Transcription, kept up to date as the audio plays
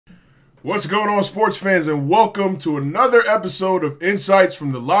What's going on, sports fans, and welcome to another episode of Insights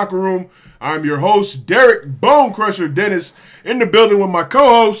from the Locker Room. I'm your host, Derek Bone Crusher Dennis, in the building with my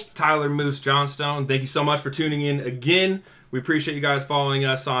co-host, Tyler Moose Johnstone. Thank you so much for tuning in again. We appreciate you guys following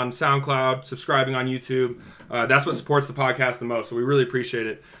us on SoundCloud, subscribing on YouTube. That's what supports the podcast the most, so we really appreciate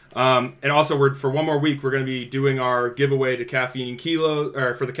it. And also, for one more week, we're going to be doing our giveaway to Caffeine and Kilos,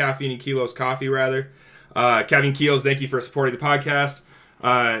 or for the Caffeine and Kilos coffee, rather. Caffeine and Kilos, thank you for supporting the podcast.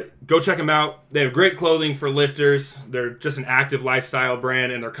 Go check them out. They have great clothing for lifters. They're just an active lifestyle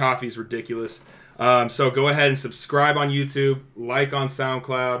brand, and their coffee is ridiculous. So go ahead and subscribe on YouTube, like on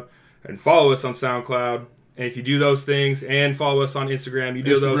SoundCloud, and follow us on SoundCloud. And if you do those things and follow us on Instagram,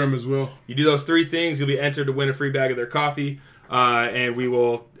 as well. You do those three things, you'll be entered to win a free bag of their coffee. And we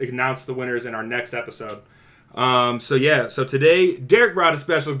will announce the winners in our next episode. So today, Derek brought a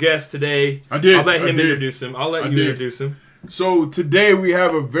special guest today. I did. I'll let him introduce him. I'll let you introduce him. So today we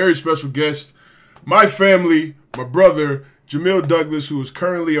have a very special guest. My family, my brother, Jamil Douglas, who is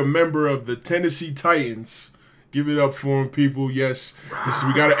currently a member of the Tennessee Titans. Give it up for him, people. Yes,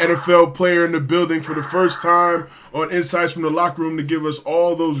 we got an NFL player in the building for the first time on Insights from the Locker Room to give us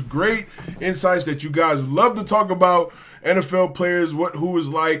all those great insights that you guys love to talk about. NFL players, who is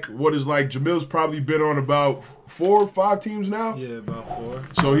like, what is like. Jamil's probably been on about 4 or 5 teams now. Yeah, about 4.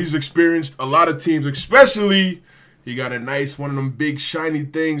 So he's experienced a lot of teams, especially he got a nice one of them big shiny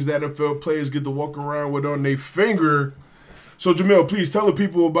things that NFL players get to walk around with on their finger. So, Jamil, please tell the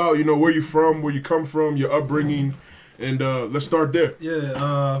people about, where you're from, where you come from, your upbringing, and let's start there.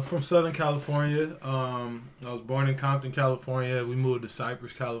 Yeah, from Southern California. I was born in Compton, California. We moved to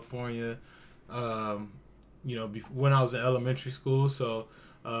Cypress, California, when I was in elementary school. So,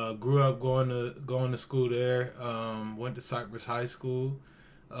 grew up going to school there. Went to Cypress High School.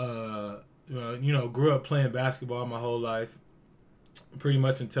 Grew up playing basketball my whole life, pretty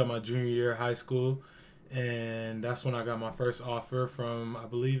much until my junior year of high school. And that's when I got my first offer from, I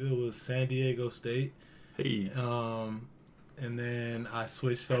believe it was San Diego State. Hey. And then I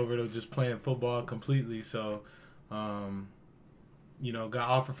switched over to just playing football completely. So, got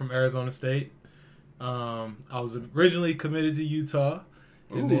offered from Arizona State. I was originally committed to Utah.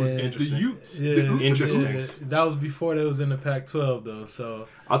 And interesting. The Utes. Interesting. That was before they was in the Pac-12, though. So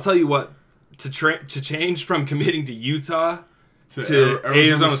I'll tell you what, to change from committing to Utah to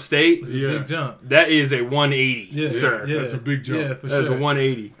Arizona State, a big jump. That is a 180, sir. Yeah, that's a big jump. Yeah, for that is sure. a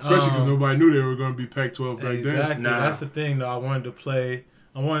 180. Especially because nobody knew they were going to be Pac-12 back then. Exactly. Nah. That's the thing, though. I wanted to play.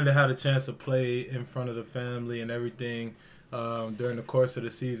 I wanted to have a chance to play in front of the family and everything during the course of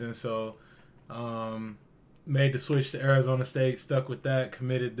the season. So, made the switch to Arizona State, stuck with that,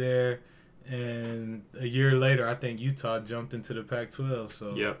 committed there. And a year later, I think Utah jumped into the Pac-12.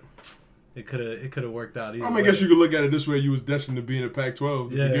 So, yep. It could have worked out either I way. guess you could look at it this way. You was destined to be in the Pac-12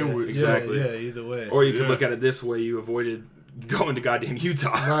 to begin with. Exactly. Yeah, either way. Or you could look at it this way: you avoided going to goddamn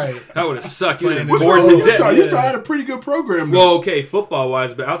Utah. Right. That would have sucked. You would have been What's bored wrong to with death. Utah? Utah had a pretty good program. Well, okay,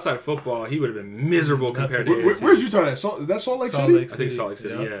 football-wise, but outside of football, he would have been miserable compared to ASU. Where's Utah at? Is that Salt Lake City? I think Salt Lake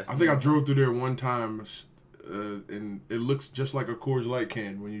City, yeah. I think I drove through there one time, and it looks just like a Coors Light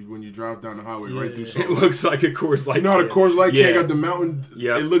can when you drive down the highway right through Salt It Lake. looks like a Coors Light. You know how the Coors Light can got the mountain?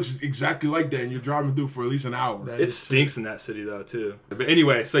 Yeah. It looks exactly like that, and you're driving through for at least an hour. It stinks in that city, though, too. But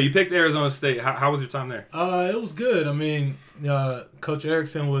anyway, so you picked Arizona State. How was your time there? It was good. I mean, Coach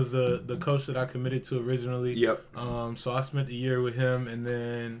Erickson was the coach that I committed to originally. Yep. So I spent the year with him, and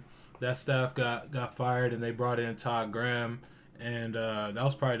then that staff got fired, and they brought in Todd Graham. And that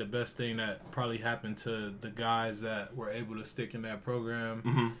was probably the best thing that probably happened to the guys that were able to stick in that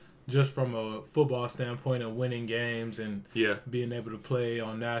program, just from a football standpoint of winning games and being able to play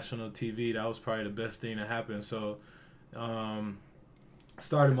on national TV. That was probably the best thing that happened. So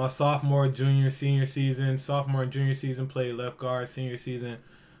started my sophomore, junior, senior season. Sophomore and junior season, played left guard. Senior season,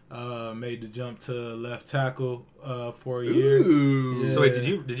 made the jump to left tackle for a year. Ooh. Yeah. So wait, did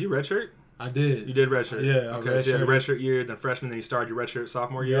you redshirt? I did. You did redshirt? Yeah. Okay, so you had a redshirt year, then freshman, then you started your redshirt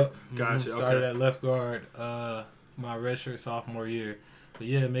sophomore year? Yep. Gotcha, Started at left guard my redshirt sophomore year. But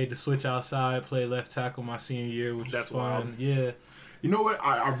yeah, made the switch outside, played left tackle my senior year, which was fun. Wild. Yeah. You know what?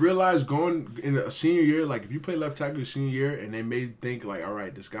 I realized going in a senior year, like if you play left tackle your senior year and they may think like, all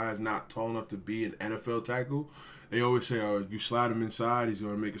right, this guy's not tall enough to be an NFL tackle, they always say, oh, if you slide him inside, he's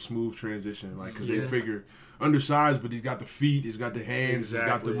going to make a smooth transition. Like, because they figure undersized, but he's got the feet, he's got the hands, he's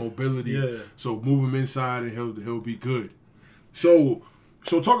got the mobility. Yeah. So move him inside and he'll be good. So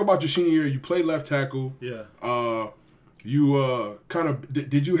talk about your senior year. You played left tackle. Yeah. You kind of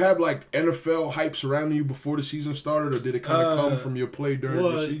did you have like NFL hype surrounding you before the season started, or did it kind of come from your play during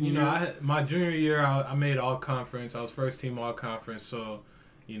the season? My junior year, I made all conference. I was first team all conference, so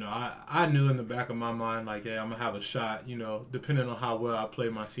I knew in the back of my mind, like, hey, I'm going to have a shot, depending on how well I play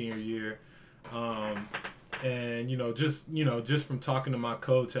my senior year. And, just from talking to my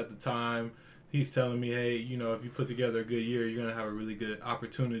coach at the time, he's telling me, hey, if you put together a good year, you're going to have a really good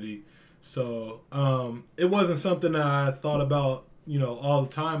opportunity. So it wasn't something that I thought about, all the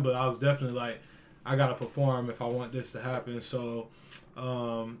time, but I was definitely like, I got to perform if I want this to happen. So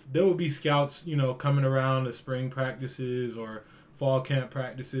there would be scouts, coming around the spring practices or fall camp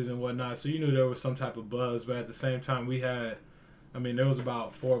practices and whatnot. So you knew there was some type of buzz, but at the same time there was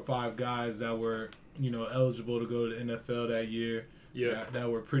about 4 or 5 guys that were, eligible to go to the NFL that year. Yeah. That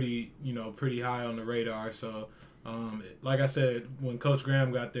were pretty high on the radar. So, like I said, when Coach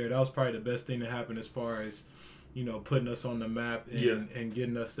Graham got there, that was probably the best thing that happened as far as, putting us on the map and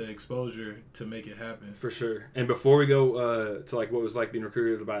getting us the exposure to make it happen. For sure. And before we go to like what it was like being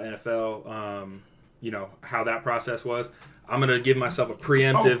recruited by NFL, how that process was, I'm going to give myself a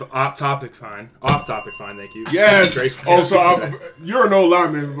preemptive off-topic fine, thank you. Yes. Also, you're an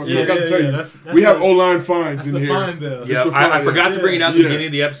O-lineman. I got to tell you, we have O-line fines in here. Fine bill. Yeah, I forgot to bring it out at the beginning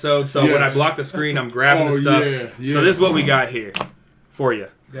of the episode, so when I block the screen, I'm grabbing the stuff. Yeah. So this is what we got here for you.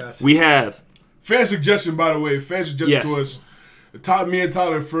 Gotcha. We have... Fan suggestion, by the way. Fan suggestion to us. Me and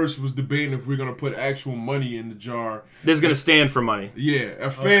Tyler first was debating if we're going to put actual money in the jar. This is going to stand for money. Yeah. A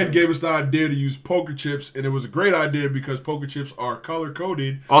fan gave us the idea to use poker chips, and it was a great idea because poker chips are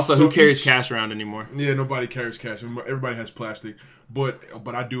color-coded. Also, who carries cash around anymore? Yeah, nobody carries cash. Everybody has plastic. But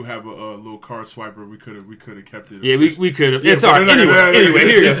I do have a little card swiper. We could have kept it. Yeah, we could have. Yeah, it's all right. Anyway,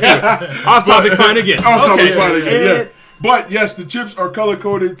 here it goes. Off-topic fine again. Off-topic fine again, yeah. But, yes, the chips are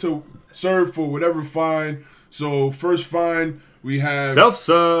color-coded to serve for whatever fine. So, first fine... We have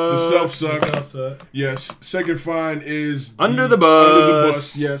self-suck. The self-suck. Yes. Second fine is under the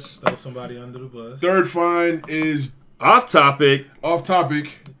bus. Yes. Throw somebody under the bus. Third fine is off-topic.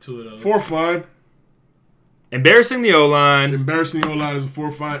 2 of those. Fourth fine. Embarrassing the O-line. Embarrassing the O-line is a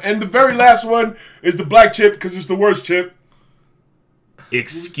fourth fine. And the very last one is the black chip because it's the worst chip.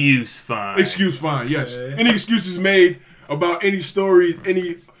 Excuse fine. Excuse fine, yes. Any excuses made about any stories,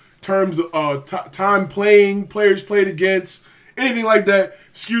 any terms of time playing, players played against, anything like that,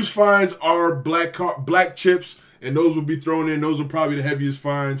 excuse fines are black chips, and those will be thrown in. Those are probably the heaviest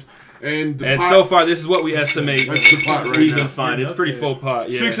fines. And so far, this is what we estimate. That's the pot right we now. can find. It's pretty full pot.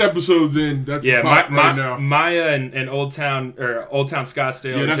 Yeah. 6 episodes in. That's the pot right now. Maya and Old Town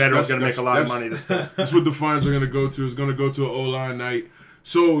Scottsdale in general is going to make a lot of money this time. That's what the fines are going to go to. It's going to go to an O-line night.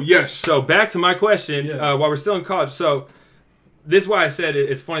 So, yes. So, back to my question while we're still in college. So, this is why I said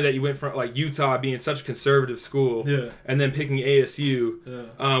it's funny that you went from like Utah being such a conservative school and then picking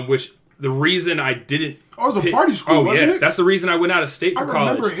ASU, which the reason I didn't... Oh, it was a party school, wasn't it? That's the reason I went out of state for college.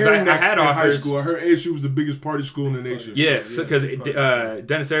 I remember hearing that I had in offers. high school. I heard ASU was the biggest party school in the nation. Yes, because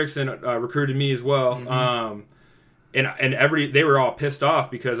Dennis Erickson recruited me as well. And they were all pissed off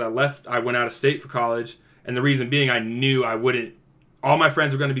because I went out of state for college, and the reason being I knew I wouldn't... All my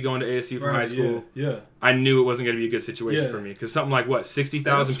friends were going to be going to ASU from high school. Yeah. I knew it wasn't going to be a good situation for me because something like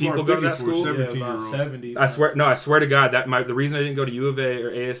 60,000 people go to that school. 17-year-old. 70. I swear to God the reason I didn't go to U of A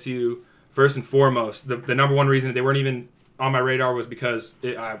or ASU first and foremost, the number one reason they weren't even on my radar was because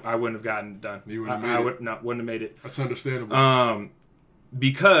I wouldn't have gotten it done. You wouldn't have made it. That's understandable.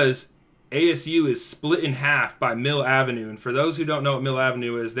 Because ASU is split in half by Mill Avenue, and for those who don't know what Mill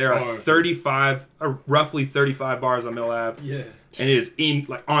Avenue is, there are roughly 35 bars on Mill Ave. Yeah. And it is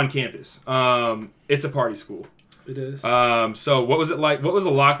on campus. It's a party school. It is. So what was it like? What was the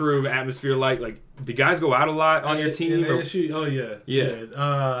locker room atmosphere like? Like, did guys go out a lot on your team? ASU, oh yeah.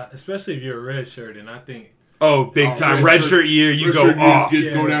 Yeah. Especially if you're a red shirt, and I think. Oh, big time red shirt year. You go off.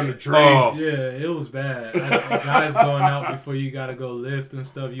 Go down the drain. Oh. Yeah, it was bad. Guys going out before you gotta go lift and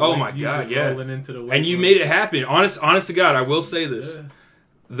stuff. My God, rolling into the and you made it happen. Honest to God, I will say this. Yeah.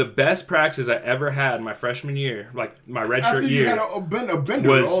 The best practice I ever had my freshman year, like my redshirt year, you had a bender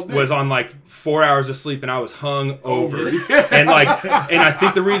all day. Was on like 4 hours of sleep, and I was hung over. And I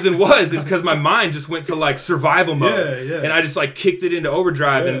think the reason is because my mind just went to like survival mode, and I just like kicked it into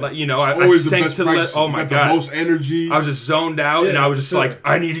overdrive, and I sank to the oh my God, the most energy. I was just zoned out, and I was just like,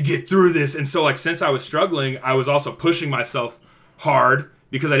 I need to get through this. And so like since I was struggling, I was also pushing myself hard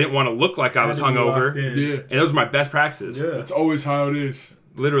because I didn't want to look like I was hungover. Yeah, and those were my best practices. Yeah, that's always how it is.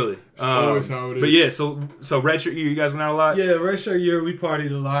 Literally. It's always how it is. But yeah, so redshirt year, you guys went out a lot? Yeah, redshirt year, we partied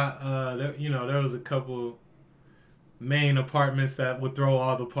a lot. There was a couple main apartments that would throw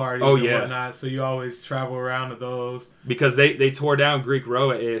all the parties and whatnot. So you always travel around to those. Because they tore down Greek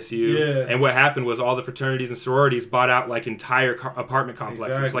Row at ASU. Yeah. And what happened was all the fraternities and sororities bought out like entire apartment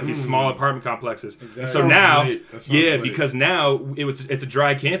complexes, like these small apartment complexes. Exactly. So now, lit. because now it's a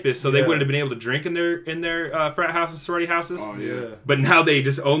dry campus, so they wouldn't have been able to drink in their frat houses, sorority houses. Oh yeah. But now they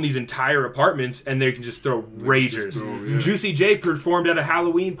just own these entire apartments, and they can just throw ragers. Juicy J performed at a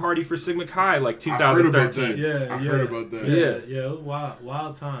Halloween party for Sigma Chi like 2013. I heard about that. Yeah, it was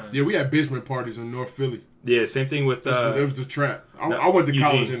wild time. Yeah, we had basement parties in North Philly. Yeah, same thing with... it was the trap. I went to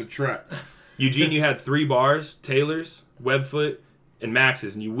college in the trap. Eugene, you had 3 bars, Taylor's, Webfoot, and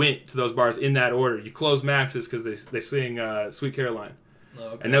Max's, and you went to those bars in that order. You closed Max's because they sing Sweet Caroline.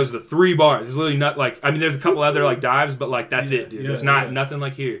 Okay. And those are the 3 bars. There's literally not like... I mean, there's a couple other like dives, but like that's it, dude. There's nothing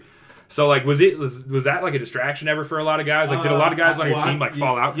like here. So like, was that like a distraction ever for a lot of guys? Like, did a lot of guys on your team like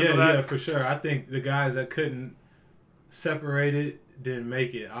fall out because of that? Yeah, for sure. I think the guys that couldn't separate it didn't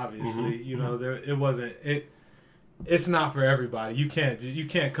make it. Obviously, you know, it wasn't it. It's not for everybody. You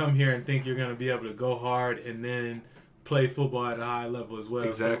can't come here and think you're going to be able to go hard and then play football at a high level as well.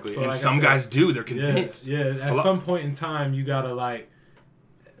 Exactly. So and like some guys do. They're convinced. Yeah. At some point in time, you gotta like.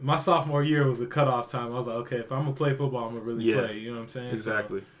 My sophomore year was the cutoff time. I was like, okay, if I'm gonna play football, I'm gonna really play. You know what I'm saying?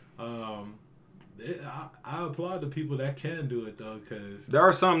 Exactly. So, I applaud the people that can do it though, because there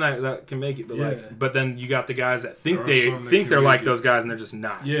are some that can make it, but then you got the guys that think they're like those guys and they're just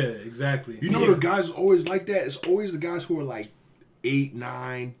not. Yeah, exactly. You know the guys always like that. It's always the guys who are like 8,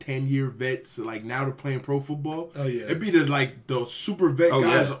 9, 10-year vets. Like now they're playing pro football. Oh yeah. It'd be the super vet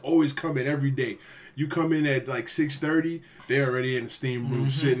guys that always come in every day. You come in at like 6:30, they're already in the steam room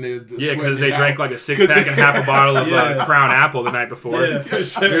sitting there. Yeah, because they drank like a 6-pack and half a bottle of Crown Apple the night before. Yeah, for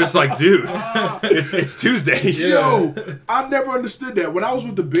sure. You're just like, dude, it's Tuesday. Yo, I never understood that. When I was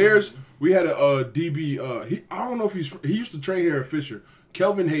with the Bears, we had a DB. I don't know if he used to train here at Fisher.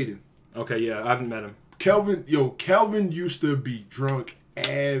 Kelvin Hayden. Okay, yeah, I haven't met him. Kelvin used to be drunk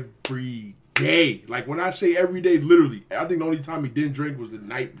every day. Like when I say every day, literally, I think the only time he didn't drink was the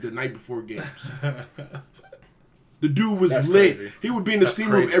night before games. The dude was lit. Crazy. He would be in the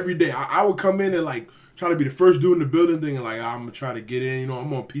steam room every day. I would come in and like try to be the first dude in the building, thinking like I'm gonna try to get in. You know,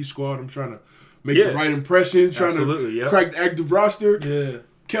 I'm on P Squad. I'm trying to make the right impression, trying to crack the active roster. Yeah,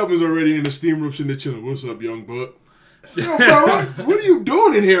 Kelvin's already in the steam room sitting there chilling. What's up, young buck? Yo, bro, what are you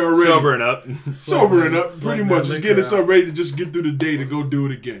doing in here already? Sobering up, pretty much. Just getting us up ready to just get through the day to go do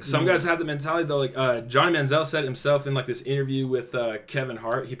it again. Some guys have the mentality though. Like Johnny Manziel said himself in like this interview with Kevin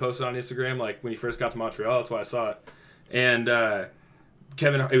Hart. He posted on Instagram like when he first got to Montreal. That's why I saw it. And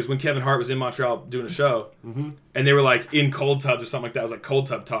it was when Kevin Hart was in Montreal doing a show, and they were like in cold tubs or something like that. It was like cold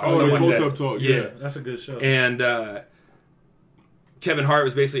tub talk. Oh, the cold tub talk. Yeah, that's a good show. And Kevin Hart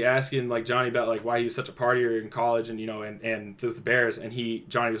was basically asking like Johnny about like why he was such a partier in college and and with the Bears, and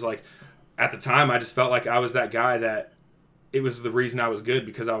Johnny was like, at the time I just felt like I was that guy that it was the reason I was good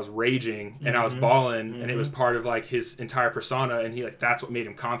because I was raging and I was balling and it was part of like his entire persona, and he like that's what made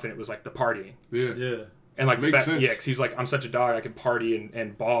him confident was like the partying. Yeah. And like makes sense. Yeah, because he's like, I'm such a dog, I can party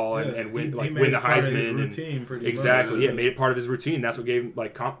and ball and win win the Heisman. It made it part of his routine. That's what gave him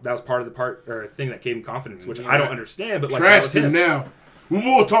like that was part of the thing that gave him confidence, which I don't understand. But like, trashed him now.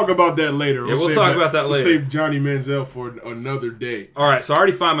 We'll talk about that later. Yeah, we'll talk about that later. We'll save Johnny Manziel for another day. All right, so I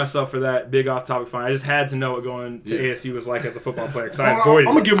already find myself for that big off-topic fine. I just had to know what going to ASU was like as a football player because I avoided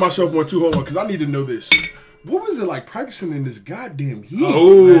I'm going to give myself one, too. Hold on, because I need to know this. What was it like practicing in this goddamn heat?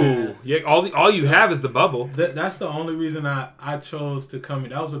 Oh, yeah. All you have is the bubble. That's the only reason I chose to come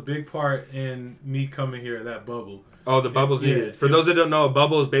here. That was a big part in me coming here, that bubble. Oh, the bubble's needed. For those that don't know, a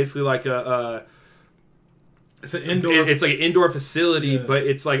bubble is basically like it's an indoor. It's like an indoor facility, but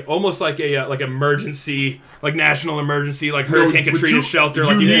it's like almost like a like emergency, like national emergency, like Hurricane Katrina shelter.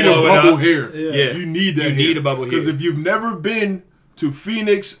 Like you need a bubble here. Yeah, you need that. You need a bubble here because if you've never been to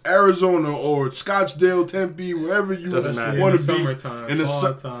Phoenix, Arizona, or Scottsdale, Tempe, wherever you want to be, in the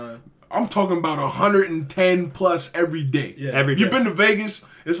summertime. I'm talking about 110 plus every day. Yeah. Every day. You've been to Vegas?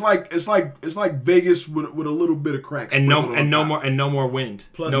 It's like Vegas with a little bit of cracks. And no more wind.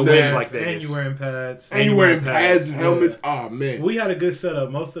 Plus no wind like Vegas. And you wearing pads. And you wearing pads and helmets. Oh man. We had a good setup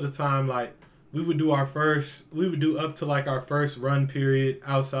most of the time. Like we would do up to like our first run period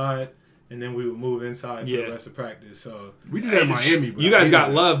outside. And then we would move inside for the rest of practice. So we did that in Miami. You guys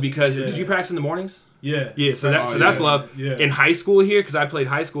got love because did you practice in the mornings? Yeah. Yeah, so that's love. Yeah. In high school here, because I played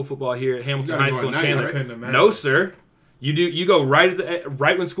high school football here at Hamilton High School in Chandler. No, sir. You go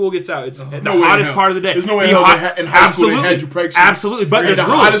right when school gets out. It's the No way hottest part of the day. There's no way in high school they had you practicing. Absolutely, but there's the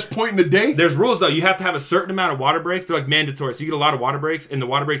rules. hottest point in the day. There's rules though. You have to have a certain amount of water breaks. They're like mandatory. So you get a lot of water breaks, and the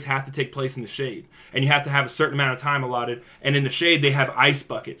water breaks have to take place in the shade. And you have to have a certain amount of time allotted. And in the shade, they have ice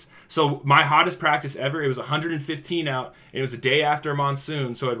buckets. So my hottest practice ever, it was 115 out, and it was the day after a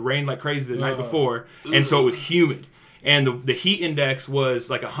monsoon, so it rained like crazy the night before, and so it was humid. And the heat index was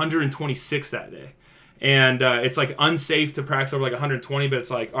like 126 that day. And it's like unsafe to practice over like 120, but it's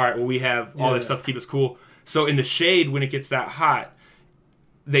like, all right, well, we have all this stuff to keep us cool. So in the shade, when it gets that hot,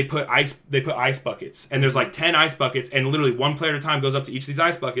 they put ice buckets, and there's like 10 ice buckets, and literally one player at a time goes up to each of these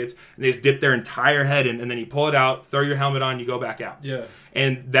ice buckets, and they just dip their entire head in, and then you pull it out, throw your helmet on, you go back out. Yeah.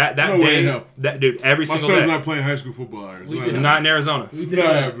 And that No day, way, that dude, every My single day. son's not playing high school football. Not in Arizona.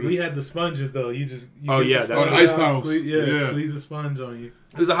 We had the sponges though. You yeah, the ice towels. Squeeze the sponge on you.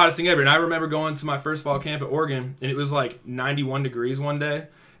 It was the hottest thing ever. And I remember going to my first fall camp at Oregon, and it was like 91 degrees one day,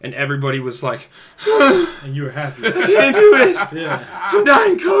 and everybody was like, and you were happy. I can't do it. Yeah. I'm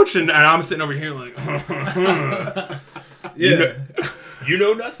dying, coach. And I'm sitting over here like, Yeah. You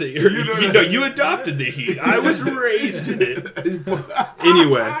know nothing. You adopted the heat. I was raised in it.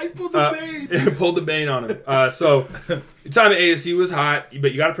 Anyway, I pulled the bane. pulled the bane on him. So, time at ASU was hot,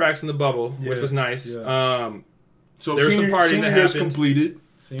 but you got to practice in the bubble, which was nice. Yeah. So there was some partying senior that year's happened.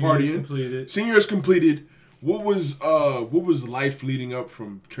 completed. Senior year's completed. What was life leading up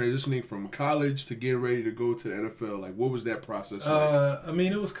from transitioning from college to getting ready to go to the NFL? Like, what was that process like? I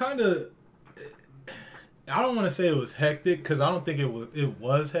mean, it was kind of. I don't want to say it was hectic because I don't think it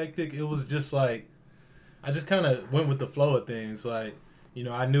was hectic. It was just like I just kind of went with the flow of things. Like,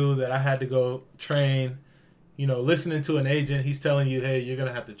 I knew that I had to go train. Listening to an agent, he's telling you, hey, you're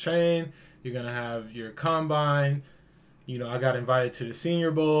gonna have to train. You're gonna have your combine. I got invited to the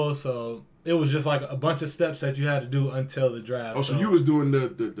Senior Bowl, so it was just like a bunch of steps that you had to do until the draft. Oh, so you was doing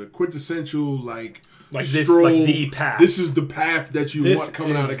the quintessential like this, stroll, like the path. This is the path that you want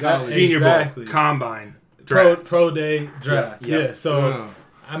coming out of college. Senior Bowl, combine, draft. Pro day, draft. Yeah. So,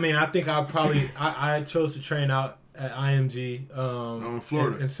 I mean, I think I chose to train out at IMG in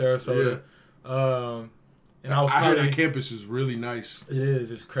Florida. In Sarasota. Yeah. And I heard that campus is really nice. It is.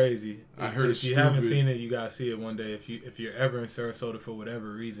 It's crazy. I heard if you haven't seen it, you gotta see it one day. If you're ever in Sarasota for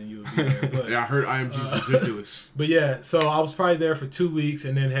whatever reason, you'll be there. But, yeah, I heard IMG's ridiculous. But yeah, so I was probably there for 2 weeks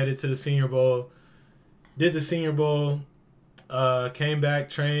and then headed to the Senior Bowl. Did the Senior Bowl. Came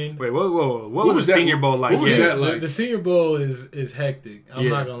back, trained. Wait, whoa. What was the Senior Bowl like? What was that like? The Senior Bowl is hectic. I'm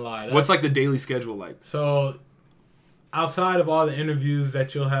not gonna lie. What's like the daily schedule like? So, outside of all the interviews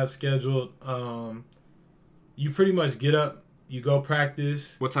that you'll have scheduled, you pretty much get up, you go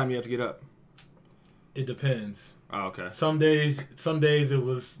practice. What time do you have to get up? It depends. Oh, okay. Some days it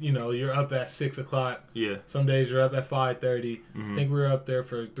was, you're up at 6 o'clock. Yeah. Some days you're up at 5:30. Mm-hmm. I think we were up there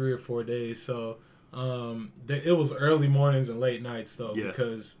for 3 or 4 days. So it was early mornings and late nights though,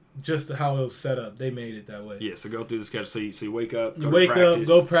 because just how it was set up, they made it that way. Yeah. So go through the schedule. So you wake up. Go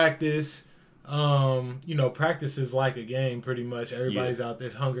practice. Practice is like a game pretty much. Everybody's out there.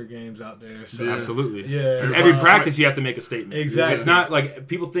 There's Hunger Games out there. So absolutely. Yeah. Because every practice you have to make a statement. Exactly. It's not like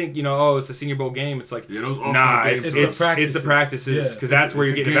people think, it's a Senior Bowl game. It's like, those games. It's the practices because that's where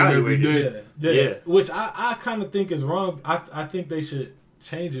you're getting evaluated. Yeah. Which I kind of think is wrong. I think they should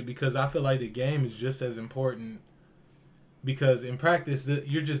change it because I feel like the game is just as important. Because in practice,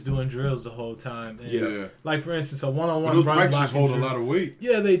 you're just doing drills the whole time. And like, for instance, a one-on-one those practices hold a lot of weight.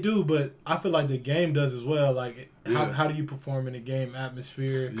 Yeah, they do, but I feel like the game does as well. Like, how do you perform in a game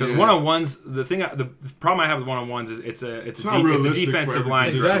atmosphere? Because one-on-ones, the problem I have with one-on-ones is it's a defensive line.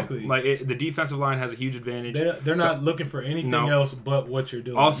 Exactly. Like, the defensive line has a huge advantage. They're not looking for anything else but what you're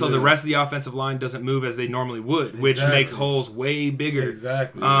doing. Also, the rest of the offensive line doesn't move as they normally would, which makes holes way bigger.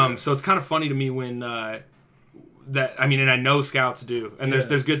 Exactly. So it's kind of funny to me when... and I know scouts do, and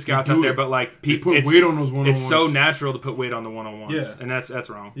there's good scouts out there, but like people put weight on those one-on-ones. It's so natural to put weight on the one-on-ones, and that's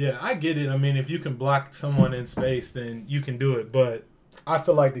wrong. Yeah, I get it. I mean, if you can block someone in space, then you can do it. But I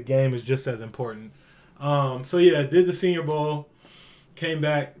feel like the game is just as important. So yeah, did the Senior Bowl, came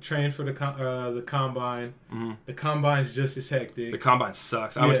back, trained for the combine. Mm-hmm. The combine's just as hectic. The combine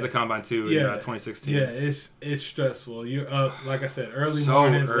sucks. I went to the combine too in 2016. Yeah, it's stressful. You're up, like I said, early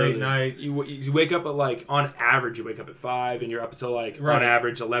mornings, late nights. You wake up at on average, you wake up at 5 and you're up until on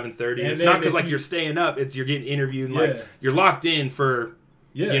average 11:30. It's not because you're staying up. It's you're getting interviewed. And, you're locked in for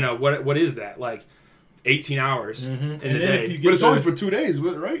what is that 18 hours in the day. But it's only for 2 days,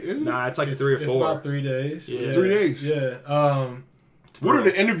 right? Isn't it? Nah, it's like 3 or 4. It's about 3 days. Yeah. 3 days. Yeah. What are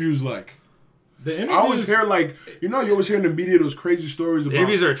the interviews like? The I always hear you always hear in the media those crazy stories about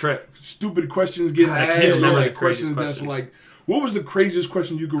interviews are a trip. Stupid questions getting God, I asked, can't or remember like the craziest questions that's question. like, what was the craziest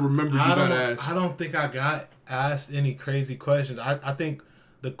question you could remember you got asked? I don't think I got asked any crazy questions. I think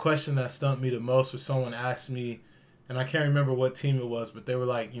the question that stumped me the most was someone asked me, and I can't remember what team it was, but they were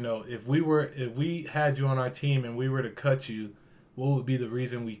like, if we had you on our team and we were to cut you, what would be the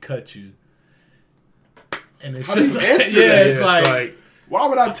reason we cut you? And it's How do you answer yeah, that? it's like why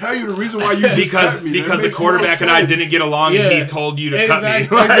would I tell you the reason why you just cut me? Because the quarterback and I didn't get along and he told you to cut me.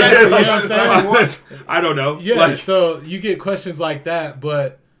 Exactly, you know what I'm saying? I don't know. Yeah, so you get questions like that,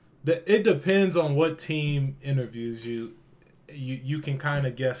 but it depends on what team interviews you. You can kind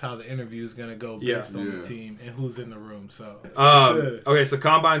of guess how the interview is going to go based on the team and who's in the room. So okay, so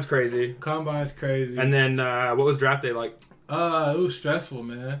Combine's crazy. Combine's crazy. And then what was draft day like? It was stressful,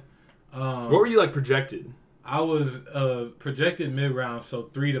 man. What were you projected? I was projected mid-round, so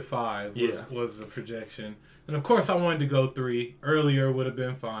 3 to 5 was the projection. And of course I wanted to go 3. Earlier would have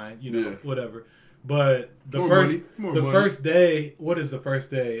been fine, whatever. But the first day, what is the first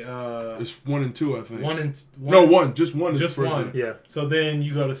day? It's 1 and 2, I think. 1 and 1. No, 1. Just 1 is just the first 1. day. Yeah. So then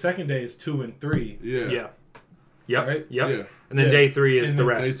you go to second day is 2 and 3. Yeah. Yeah. Yep. Right? Yep. Yeah. And then day 3 is and the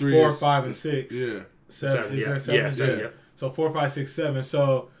then rest. Day 4, 5, and 6. Yeah. 7. Is there 7? Yeah. 7. Yeah. So 4, 5, 6, 7.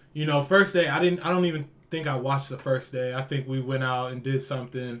 So first day I don't even think I watched the first day. I think we went out and did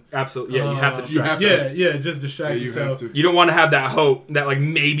something. Absolutely. Yeah, you have to distract just distract yourself. You don't want to have that hope that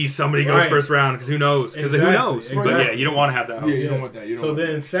maybe somebody goes first round because who knows? Because who knows? Exactly. But yeah, you don't want to have that hope. Yeah, you don't want that. So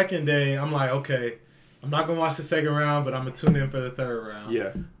then second day, I'm like, okay, I'm not going to watch the second round, but I'm going to tune in for the third round.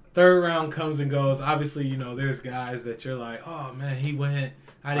 Yeah. Third round comes and goes. Obviously, there's guys that you're like, oh, man, he went.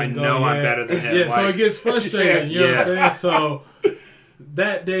 I didn't go know yet. I'm better than him. Yeah, so it gets frustrating. You know what I'm saying? So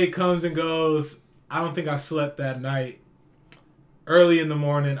that day comes and goes. I don't think I slept that night. Early in the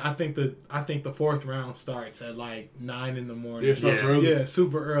morning, I think the fourth round starts at 9 in the morning. Yeah, it starts early. Yeah,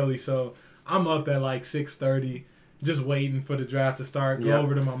 super early. So I'm up at 6:30, just waiting for the draft to start. Go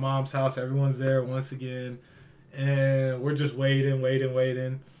over to my mom's house. Everyone's there once again, and we're just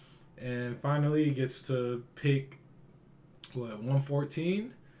waiting, and finally it gets to pick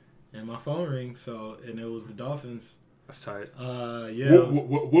 114, and my phone rings. And it was the Dolphins. That's tight. Yeah.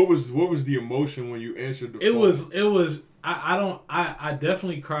 What was the emotion when you answered the phone? It was. I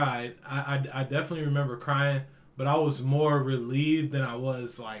definitely cried. I definitely remember crying, but I was more relieved than I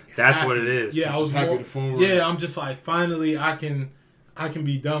was That's happy. what it is. Yeah, I was happy more, the phone rang. Yeah, I'm just finally I can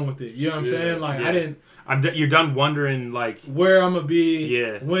be done with it. You know what I'm saying? I didn't. You're done wondering where I'm gonna be.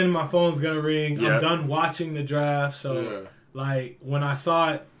 Yeah. When my phone's gonna ring. Yeah. I'm done watching the draft. So when I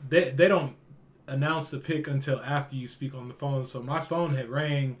saw it, they don't announce the pick until after you speak on the phone. So my phone had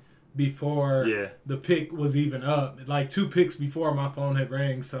rang before the pick was even up. 2 picks before my phone had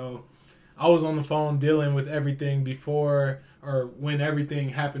rang. So I was on the phone dealing with everything before or when everything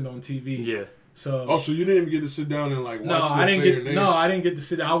happened on TV. Yeah. So so you didn't even get to sit down and watch them say your name? No, I didn't get to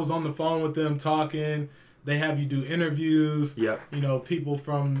sit down. I was on the phone with them talking. They have you do interviews. Yep. People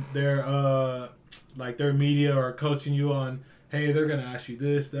from their their media are coaching you on, hey, they're gonna ask you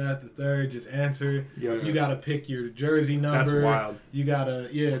this, that, the third. Just answer. Yeah. You gotta pick your jersey number. That's wild. You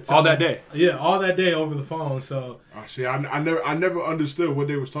gotta all that day. Yeah, all that day over the phone. So see, I never understood what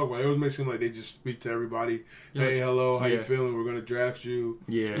they was talking about. It was making like they just speak to everybody. Hey, hello, how you feeling? We're gonna draft you.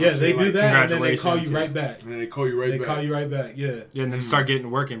 Yeah. Yeah, they do that, and then they call you right back. And then they call you right back. Yeah. Yeah, and then start getting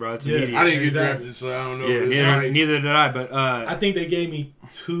working, bro. It's immediate. I didn't get drafted, so I don't know. Yeah, neither did I. But I think they gave me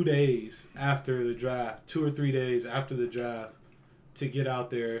 2 days after the draft, 2 or 3 days after the draft, to get out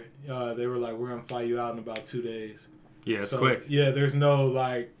there. They were like, we're going to fly you out in about 2 days. Yeah, it's quick. Yeah, there's no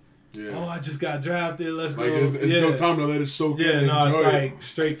oh, I just got drafted, let's go. There's no time to let it soak in. Yeah, no, enjoy it's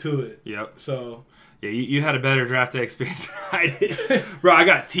straight to it. Yep. So yeah, you had a better draft day experience than I did. Bro, I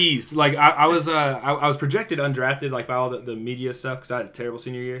got teased. I was projected undrafted by all the media stuff because I had a terrible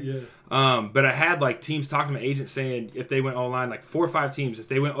senior year. Yeah. But I had teams talking to my agent saying if they went O-line, 4 or 5 teams, if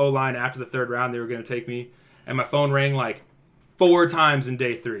they went O-line after the 3rd round, they were going to take me. And my phone rang 4 times in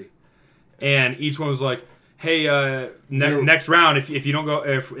day 3. And each one was like, hey, next round, if you don't go,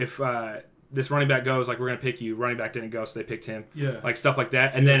 if this running back goes, we're going to pick you. Running back didn't go, so they picked him. Yeah. Stuff like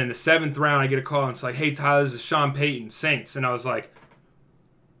that. And then in the 7th round, I get a call, and it's like, hey, Tyler, this is Sean Payton, Saints. And I was like,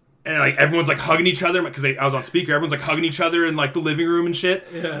 and everyone's hugging each other because I was on speaker. Everyone's hugging each other in the living room and shit.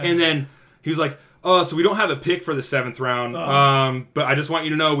 Yeah. And then he was like, oh, so we don't have a pick for the 7th round. But I just want you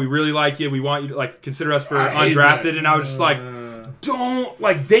to know we really like you. We want you to consider us for undrafted. And I was just like, don't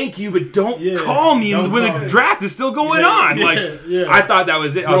thank you, but don't call me when the draft is still going on. I thought that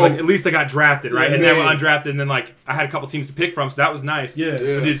was it. I was like, at least I got drafted, right? And then I got undrafted, and then I had a couple teams to pick from, so that was nice. But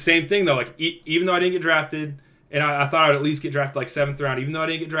the same thing though, even though I didn't get drafted, and I thought I'd at least get drafted 7th round, even though I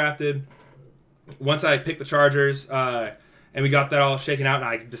didn't get drafted. Once I picked the Chargers, and we got that all shaken out, and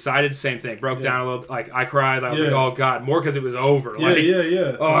I decided same thing. Broke down a little. I cried. I was like, oh god, more because it was over. Oh,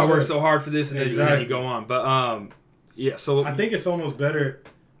 I worked so hard for this, and then you go on. But so I think it's almost better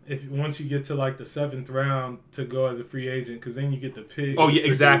if once you get to the 7th round to go as a free agent, because then you get the pick. Oh yeah,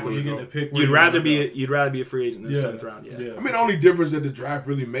 exactly. You get the pick. You'd rather be a free agent than 7th round. Yeah. I mean, the only difference that the draft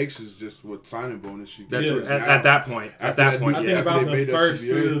really makes is just what signing bonus you get. At that point. I think about the 1st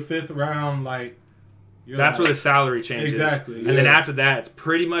through the 5th round, that's where the salary changes. Exactly. And then after that, it's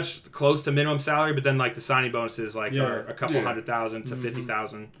pretty much close to minimum salary, but then the signing bonuses are a couple $100,000 to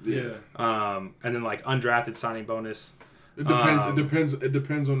 $50,000. Yeah. And then undrafted signing bonus. It depends. It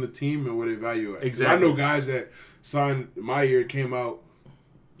depends on the team and what they value at. Exactly. I know guys that signed my year came out,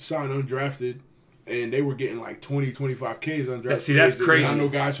 signed undrafted, and they were getting 20, 25Ks undrafted. See, that's crazy. And I know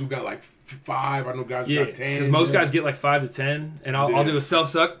guys who got 5. I know guys who got 10. Because most guys get 5 to 10, and I'll do a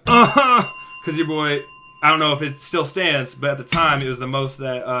self-suck. Because your boy, I don't know if it still stands, but at the time it was the most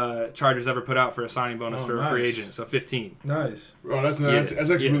that Chargers ever put out for a signing bonus for a free agent. So 15. Nice. Oh, that's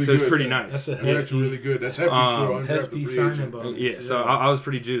actually really good. So it's pretty nice. That's actually really good. That's hefty for an hefty signing bonus. Yeah, so I was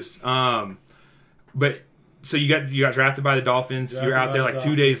pretty juiced. But so you got drafted by the Dolphins. You're out there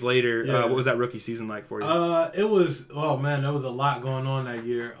 2 days later. Yeah. What was that rookie season like for you? It was there was a lot going on that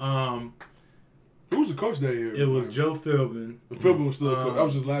year. Who was the coach that year? It was Joe Philbin. Philbin was still a coach. That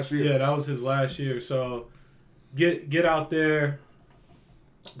was his last year. Yeah, that was his last year. So get out there,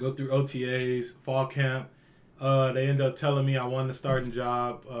 go through OTAs, fall camp. They ended up telling me I won the starting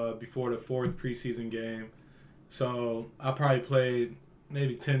job before the 4th preseason game. So I probably played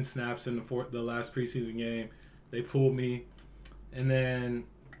maybe 10 snaps in the last preseason game. They pulled me, and then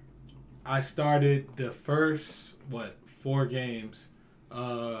I started the first 4 games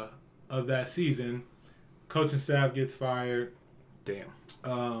of that season. Coaching staff gets fired.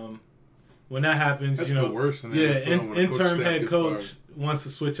 Damn. When that happens, that's the worst. Interim head coach wants to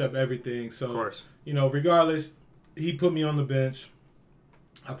switch up everything. So, of course. Regardless, he put me on the bench.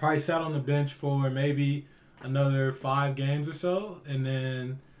 I probably sat on the bench for maybe another 5 games or so, and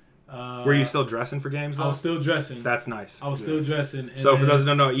then. Were you still dressing for games, though? I was still dressing. That's nice. I was still dressing. And so for those who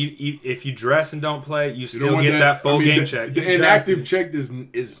don't know, if you dress and don't play, you still get that full game check. The inactive check is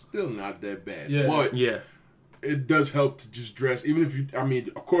still not that bad. Yeah. But it does help to just dress. Even if you,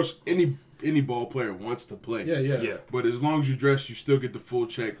 of course, any ball player wants to play. Yeah. But as long as you dress, you still get the full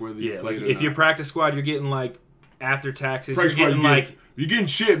check whether you play it or not. If you're practice squad, you're getting after taxes, you're getting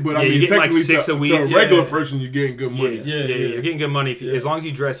shit, but you're getting technically $6 a week. To a regular person, you're getting good money. Yeah, you're getting good money. As long as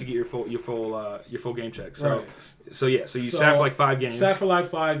you dress, you get your full game check. So, so you sat for 5 games. Sat for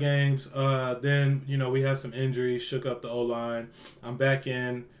 5 games. Then we had some injuries, shook up the O line. I'm back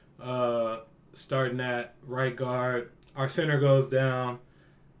in, starting at right guard. Our center goes down,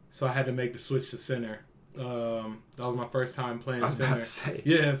 so I had to make the switch to center. That was my first time playing center.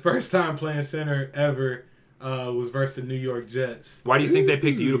 Yeah, first time playing center ever. Was versus the New York Jets. Why do you think they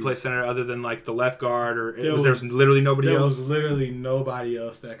picked you to play center other than the left guard, or there was literally nobody else? There was literally nobody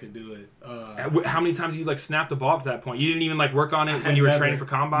else that could do it. How many times did you snapped the ball up to that point? You didn't even work on it when you were training for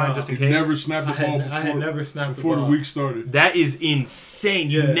combine, just in case. Never snapped the ball I had never snapped before the ball. The week started. That is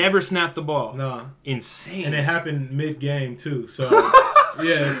insane. You never snapped the ball. No, insane. And it happened mid game too. So.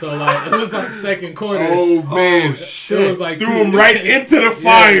 Yeah, so it was second quarter. Oh man, shit! It was threw him right into the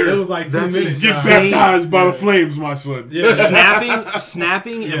fire. It was 2 minutes. Get baptized by the flames, my son. Yeah. Snapping,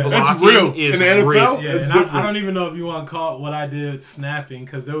 and blocking that's real. Is in the NFL. Real. Yeah, and I don't even know if you want to call it what I did snapping,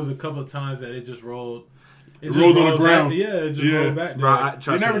 because there was a couple of times that it just rolled. It rolled on the ground. It just rolled back. Bro,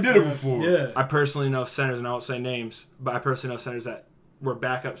 you never did it before. Yeah. I personally know centers, and I won't say names, but I personally know centers that were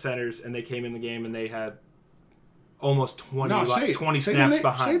backup centers, and they came in the game and they had almost 20 snaps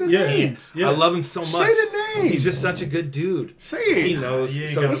behind. Say the names. Yeah. I love him so much. Say the name. He's just such a good dude. Say it. He knows.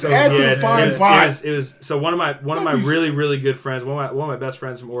 Let's add to the fine five. It was so one of my really, really good friends, one of my best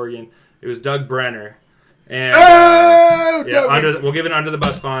friends from Oregon. It was Doug Brenner. And we'll give it under the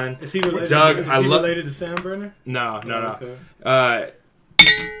bus fine. Is he related? Doug, related to Sam Brenner? No. Okay.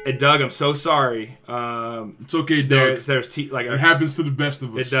 And Doug, I'm so sorry. It's okay, Doug. It happens to the best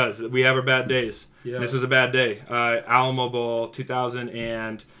of us. It does. We have our bad days. Yeah. This was a bad day. Alamo Bowl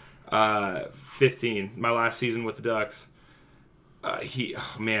 2015, my last season with the Ducks.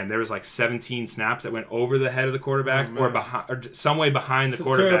 There was like 17 snaps that went over the head of the quarterback or behind, or some way behind the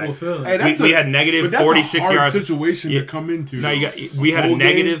quarterback. Terrible feeling. Hey, we had negative 46 hard yards situation to come into. No, we had a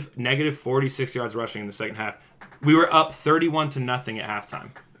negative 46 yards rushing in the second half. We were up 31-0 at halftime.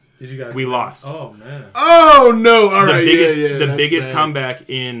 Did you guys? We lost. Oh man. Oh no! All right, the biggest comeback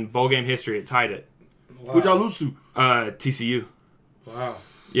in bowl game history. It tied it. Wow. Who'd y'all lose to? TCU. Wow.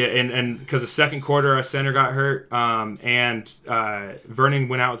 Yeah, and because the second quarter, our center got hurt, and Vernon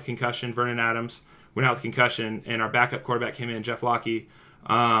went out with a concussion. Vernon Adams went out with a concussion, and our backup quarterback came in, Jeff Locke,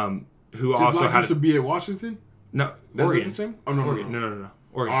 who also had to be at Washington. No, That's Oregon. the same? Oh no, Oregon. No.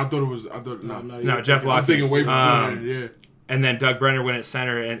 Oregon. Oh, I thought it was. No, Jeff Locke. I'm thinking way before that. Yeah. And then Doug Brenner went at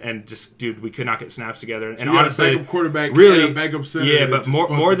center, and just, dude, we could not get snaps together. So and you honestly, had a backup quarterback, really, and a backup center. Yeah, but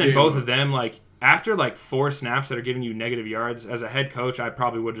more than both of them, like after like 4 snaps that are giving you negative yards, as a head coach, I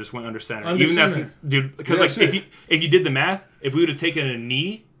probably would have just went under center. Even that's, dude, because like if you did the math, if we would have taken a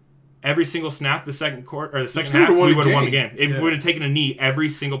knee every single snap the second quarter or the second half, we would have won the game. If we would have taken a knee every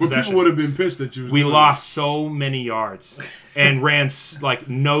single possession, people would have been pissed that you. We lost so many yards and ran like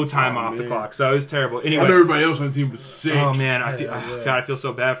no time off the clock, so it was terrible. Anyway, I know everybody else on the team was sick. Oh man, God, I feel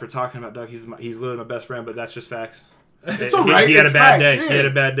so bad for talking about Doug. He's literally my best friend, but that's just facts. It's all right. He had a bad day. Yeah. He had a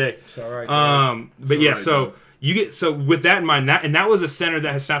bad day. It's all right. But yeah, so you get with that in mind, that was a center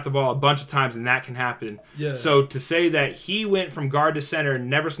that has snapped the ball a bunch of times, and that can happen. Yeah. So to say that he went from guard to center and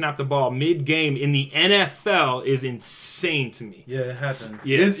never snapped the ball mid-game in the NFL is insane to me. Yeah, it happened.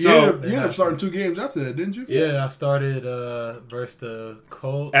 Yeah. You ended up starting 2 games after that, didn't you? Yeah, I started versus the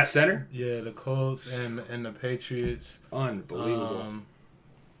Colts at center. Yeah, the Colts and the Patriots. Unbelievable.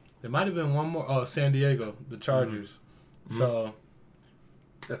 There might have been one more. Oh, San Diego, the Chargers. Mm-hmm. So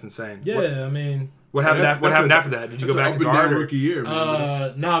that's insane. Yeah, I mean. What happened? What happened after that? Did you go back to guard? Rookie year.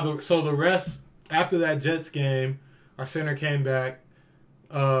 So the rest after that Jets game, our center came back.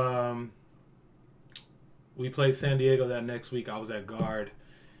 We played San Diego that next week. I was at guard.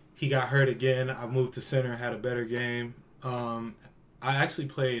 He got hurt again. I moved to center. Had a better game. I actually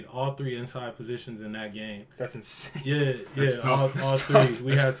played all 3 inside positions in that game. That's insane. Yeah, That's tough. All 3.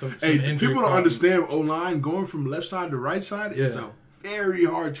 We had some Hey, people don't understand O-line going from left side to right side is a very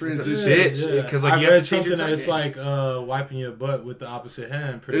hard transition. Because I read something that it's like wiping your butt with the opposite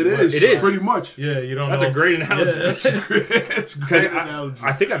hand. It is pretty much. Yeah, you don't. That's a great analogy. Yeah. That's a great analogy.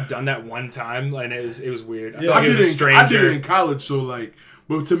 I think I've done that one time, and it was weird. I did it in college, so like,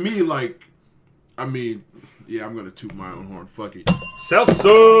 but to me, like, I mean, yeah, I'm gonna toot my own horn. Fuck it.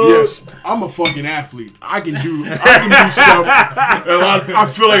 Self-serve. Yes, I'm a fucking athlete. I can do stuff that I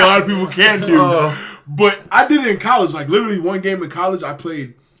feel like a lot of people can't do. But I did it in college. Like literally, one game in college, I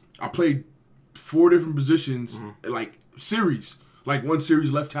played 4 different positions, like series. Like one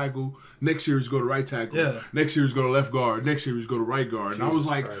series left tackle, next series go to right tackle, next series go to left guard, next series go to right guard. And I was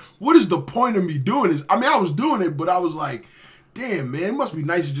like, what is the point of me doing this? I mean, I was doing it, but I was like, damn, man, it must be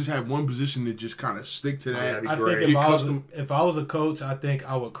nice to just have one position to just kind of stick to that. I think if I was a coach, I think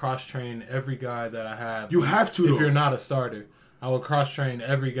I would cross-train every guy that I have. You have to, if you're not a starter. I would cross-train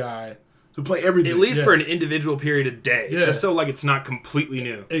every guy. To play everything. At least for an individual period of day. Yeah. Just so like it's not completely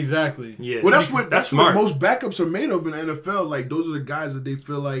new. Exactly. Yeah. Well, that's what most backups are made of in the NFL. Like those are the guys that they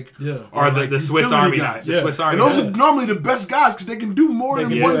feel like are the Swiss Army guys. The Swiss Army and those are normally the best guys because they can do more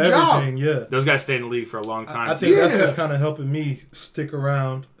than one job. Yeah. Those guys stay in the league for a long time. I think that's what's kind of helping me stick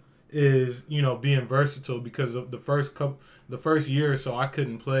around is, being versatile because of the first year or so I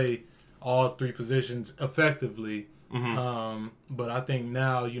couldn't play all 3 positions effectively. But I think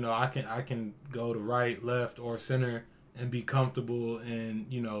now, I can go to right, left, or center and be comfortable and,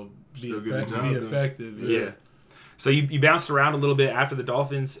 be effective. Yeah. So you bounced around a little bit after the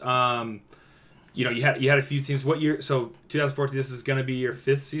Dolphins. You had a few teams. What year? So 2014. This is going to be your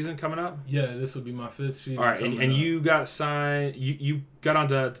 5th season coming up. Yeah, this will be my 5th season. All right, and you got signed. You got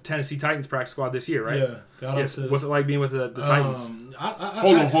onto the Tennessee Titans practice squad this year, right? Yeah. What's it like being with the Titans?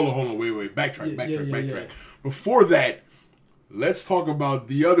 Hold on. Wait. Backtrack. Before that, let's talk about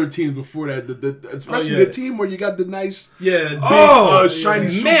the other teams before that. Especially the team where you got the nice, shiny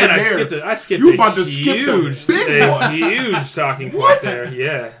super hair. I skipped. You about to skip the big one? Huge talking point there.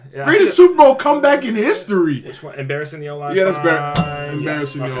 Yeah. Greatest Super Bowl comeback in history. Embarrassing the O-line. Yeah, that's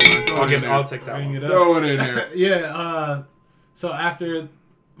embarrassing the O-line. I'll take that one. Throw it in there. Yeah. So after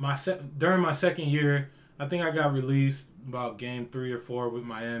during my second year, I think I got released about game 3 or 4 with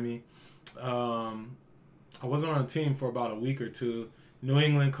Miami. I wasn't on the team for about a week or 2. New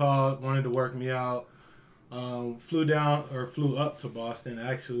England called, wanted to work me out. Flew up to Boston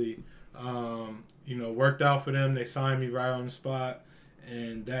actually. Worked out for them. They signed me right on the spot.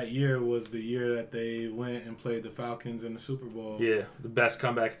 And that year was the year that they went and played the Falcons in the Super Bowl. Yeah, the best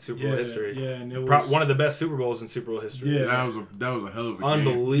comeback in Super Bowl history. Yeah, and it was one of the best Super Bowls in Super Bowl history. Yeah, that was a hell of a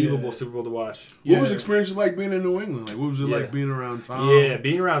unbelievable game. Super Bowl to watch. What was the experience like being in New England? Like, what was it like being around Tom? Yeah,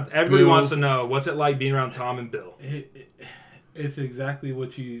 being around. Everybody Bill. wants to know what's it like being around Tom and Bill. It's exactly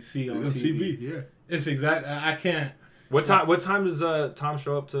what you see on TV. Yeah, it's exact. I can't. What time does Tom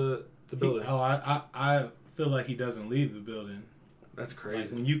show up to the building? I feel like he doesn't leave the building. That's crazy.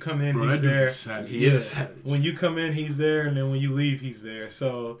 Like when you come in, bro, he's that dude's there. a savage. He is a savage. When you come in, he's there, and then when you leave, he's there.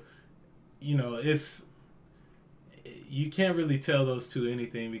 So, you can't really tell those two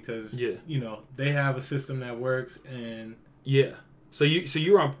anything because they have a system that works, and So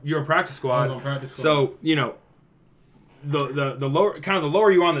you're on practice squad. I was on practice squad. So the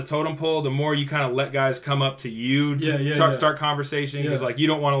lower you are on the totem pole, the more you kind of let guys come up to you to start conversation because like you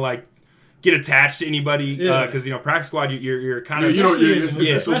don't want to like get attached to anybody because practice squad you're kind of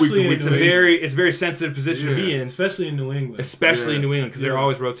it's so weak to weak. It's a very sensitive position to be in, especially in New England. Especially in New England because they're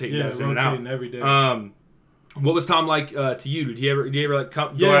always rotating guys in and out every day. What was Tom like to you? Did he ever like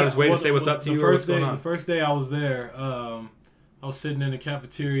go out of his way to say what's up to you or what's going on? The first day I was there, I was sitting in the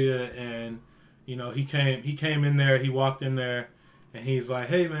cafeteria and he came in there. He walked in there and he's like,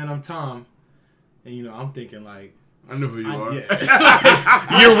 "Hey man, I'm Tom," and I'm thinking like, I know who you are.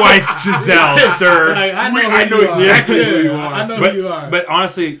 Yeah. Your wife's Giselle, sir. Like, I know exactly who you are. I know who you are. But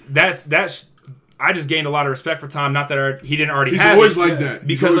honestly, that's. I just gained a lot of respect for Tom. Not that he didn't already have. He's always like that.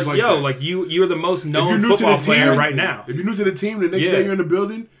 Because you're the most known football player right now. If you're new to the team, the next day you're in the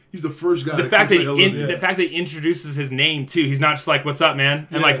building, he's the first guy. The fact that he introduces his name too. He's not just like, "What's up, man?"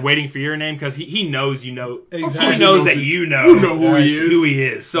 and like waiting for your name because he knows you know. Exactly. He knows that you know. You know who he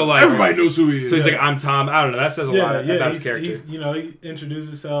is. So like everybody knows who he is. So he's like, "I'm Tom." I don't know. That says a lot about his character. He introduced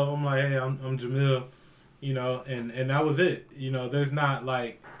himself. I'm like, "Hey, I'm Jamil," and that was it. There's not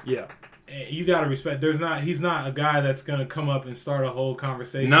like you gotta respect. He's not a guy that's gonna come up and start a whole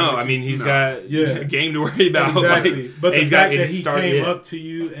conversation. No, I mean he's got a game to worry about. Exactly, like, but the fact that he came up to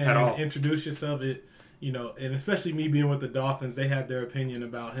you and introduced yourself, and especially me being with the Dolphins, they had their opinion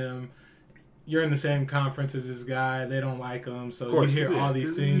about him. You're in the same conference as this guy. They don't like him, so you hear all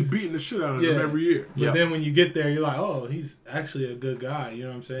these things. He's beating the shit out of him every year. But then when you get there, you're like, oh, he's actually a good guy. You know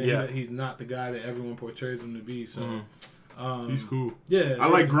what I'm saying? Yeah. He's not the guy that everyone portrays him to be. So. He's cool. Yeah, I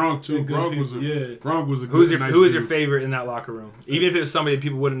like Gronk too. Gronk was a good. Who was your favorite in that locker room? Even if it was somebody that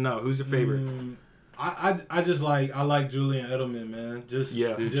people wouldn't know, who's your favorite? I like Julian Edelman, man.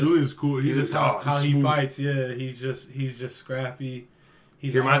 Julian's cool. He's just how he fights. Yeah, he's just scrappy.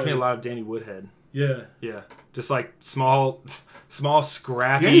 He reminds me a lot of Danny Woodhead. Yeah. Just like small,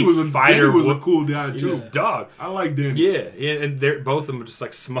 scrappy fighter. Danny was a cool guy too. He was a dog. I like Danny. Yeah, and they're both of them are just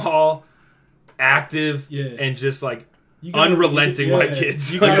like small, active, and just like unrelenting white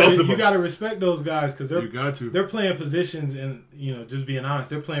kids. You got to respect those guys because they're playing positions, and just being honest,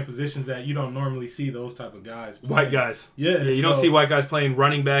 they're playing positions that you don't normally see those type of guys playing. White guys. You don't see white guys playing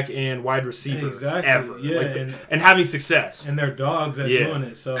running back and wide receiver ever. And having success. And they're dogs at doing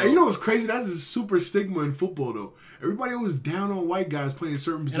it. So and what's crazy? That's a super stigma in football though. Everybody was down on white guys playing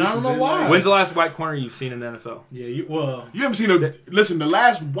certain positions. And I don't know why. When's the last white corner you've seen in the NFL? Yeah, you haven't seen the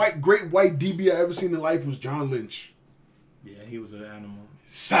last great white DB I ever seen in life was John Lynch. Yeah, he was an animal.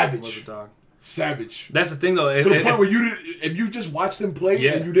 Savage. He was a dog. Savage. That's the thing, though. To the point where if you just watched him play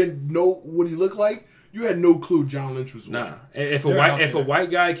and you didn't know what he looked like, you had no clue John Lynch was white. Nah. If a white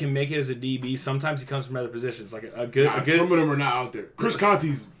guy can make it as a DB, sometimes he comes from other positions. Like a good. Some of them are not out there. Chris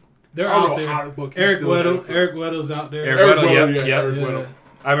Conti's. They're out there. Eric Weddle's out there. Eric Weddle. Eric Weddle.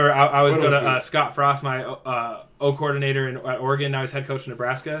 I remember I was going to Scott Frost, my O coordinator at Oregon. Now he's head coach in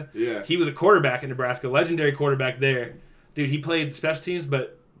Nebraska. Yeah. He was a quarterback in Nebraska, legendary quarterback there. Dude, he played special teams,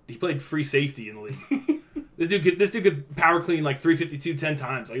 but he played free safety in the league. This dude could power clean like 352 10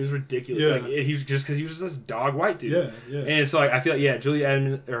 times. Like, it was ridiculous. Yeah. Like, he was just because he was just this dog white dude. Yeah. And so like I feel like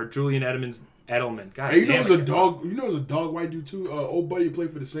Julian Edelman. God, hey, it was a dog. It was a dog white dude too. Old buddy who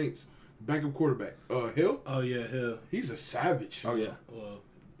played for the Saints, backup quarterback. Hill. Oh yeah, Hill. He's a savage. Oh yeah. Well,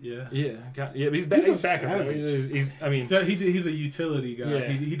 yeah. But he's back. He's a utility guy. Yeah.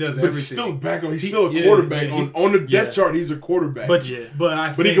 He does but everything. He's still a quarterback. On the depth chart, he's a quarterback. But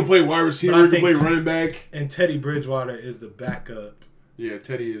he can play wide receiver. He can play running back. And Teddy Bridgewater is the backup. Yeah,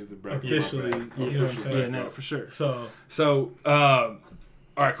 Teddy is the backup. Officially, you know what I'm saying? Yeah, no, for sure. So, all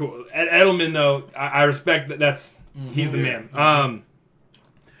right, cool. Edelman, though, I respect that. He's the man.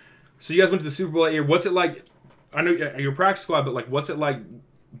 So you guys went to the Super Bowl that year. What's it like? I know you're a practice squad, but like, what's it like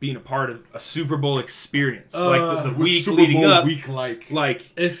being a part of a Super Bowl experience, like the week Super leading Bowl up, week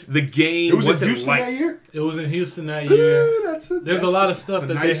like it's the game. it was what's in Houston it like? that year. It was in Houston that year. There's a lot of stuff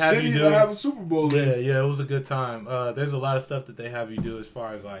that they have you do. To have a Super Bowl. Yeah, yeah, it was a good time. There's a lot of stuff that they have you do as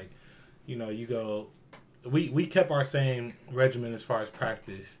far as like, you know, you go. We kept our same regimen as far as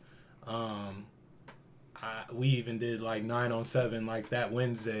practice. We even did like 9-on-7 like that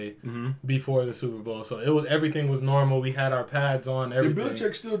Wednesday before the Super Bowl. So it was everything was normal. We had our pads on. Everything. Did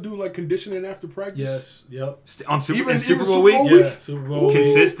Belichick still do like conditioning after practice? Yes. Yep. On Super Super Bowl Bowl week, week? Yeah. Super Bowl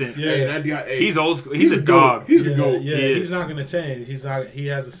consistent. Yeah. Hey, that guy. Hey, He's old school. He's a dog. He's the GOAT. Yeah, He he's is. not gonna change. He's not. He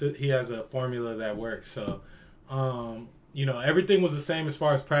has a formula that works. So, you know, everything was the same as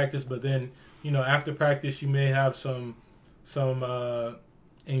far as practice. But then, you know, after practice, you may have some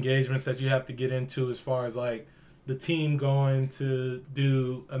engagements that you have to get into as far as like the team going to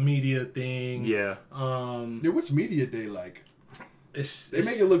do a media thing. Yeah. Yeah, what's media day like? They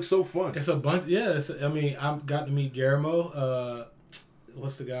make it look so fun. It's a bunch. Yeah. I mean, I got to meet Guillermo.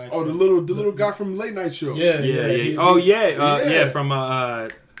 What's the guy? Oh, the little guy from Late Night Show. Yeah. From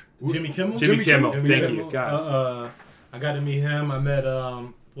Jimmy Kimmel. Jimmy Kimmel. Jimmy Thank Kimmel. you. God. I got to meet him. I met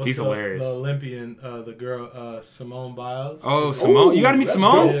He's hilarious. The Olympian, the girl Simone Biles. Oh, Simone. You got to meet that's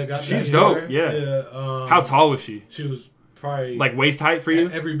Simone? Yeah, got She's to meet dope. her. Yeah. How tall was she? She was probably Like waist height for you?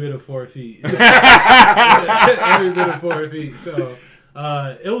 every bit of 4 feet. Every bit of 4 feet. So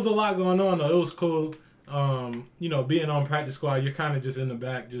it was a lot going on though. It was cool. You know, being on practice squad, you're kind of just in the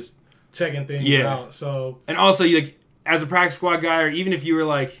back, just checking things out. So and also, you like as a practice squad guy, or even if you were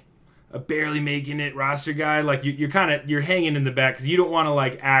like a barely making it roster guy, like you're hanging in the back because you don't want to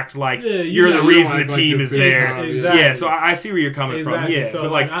like act like you're the reason the team is there. Exactly. Yeah, so I see where you're coming from. Yeah, So,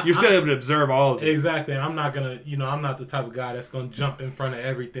 but like you're still able to observe all of it. Exactly. I'm not gonna, you know, I'm not the type of guy that's gonna jump in front of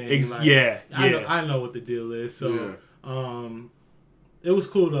everything. I know what the deal is. So, it was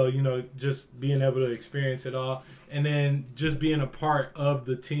cool though, you know, just being able to experience it all, and then just being a part of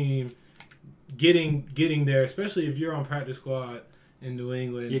the team, getting there, especially if you're on practice squad in New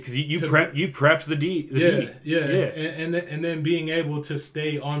England. Yeah, because you prepped the D. Yeah. And then being able to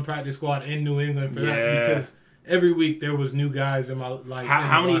stay on practice squad in New England for that, because every week there was new guys in my life.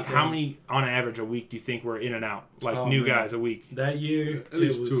 How many on average a week do you think were in and out? Like new guys a week? That year, at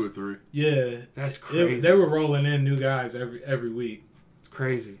least 2 or 3. Yeah, that's crazy. They were rolling in new guys every week. It's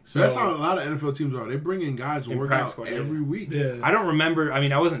crazy. So that's how a lot of NFL teams are. They bring in guys to work out every week. Yeah. I don't remember. I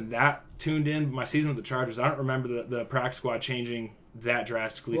mean, I wasn't that tuned in. But my season with the Chargers, I don't remember the practice squad changing that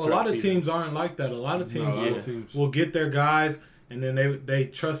drastically. Well, a lot of teams aren't like that. A lot of teams will get their guys, and then they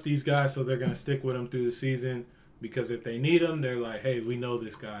trust these guys, so they're going to stick with them through the season. Because if they need them, they're like, hey, we know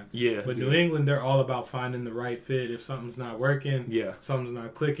this guy. Yeah. But New England, they're all about finding the right fit. If something's not working, something's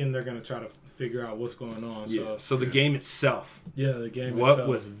not clicking, they're going to try to figure out what's going on. Yeah. So the game itself. Yeah, the game itself. What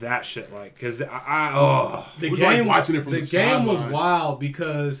was that shit like? Because the game, like watching it from the game was wild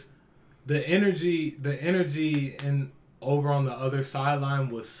because the energy and over on the other sideline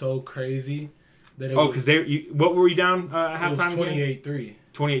was so crazy that because what were you down at halftime? 28-3.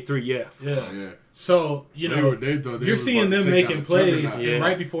 28-3. Yeah. Yeah. So, you know, you're seeing them making plays, and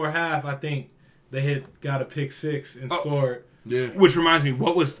right before half, I think they had got a pick 6 and scored. Yeah. Which reminds me,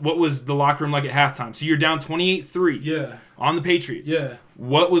 what was the locker room like at halftime? So you're down 28-3. Yeah. On the Patriots. Yeah.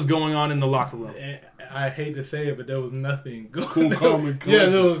 What was going on in the locker room? I hate to say it, but there was nothing going on. Cool, calm, and collective. Yeah,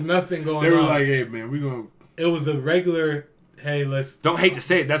 there was nothing going on. They were like, hey, man, we're going to... It was a regular... Hey, let's... Don't hate to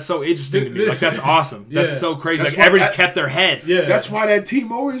say it. That's so interesting to me. Like, that's awesome. That's so crazy. That's like, everybody's kept their head. Yeah. That's why that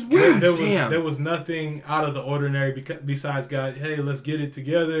team always wins. There was nothing out of the ordinary besides, guys, hey, let's get it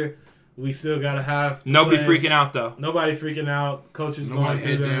together. We still got to have... Nobody freaking out, though. Nobody freaking out. Coaches going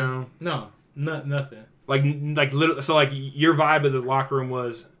through there. Down. No, nothing. Like literally, so, like, your vibe of the locker room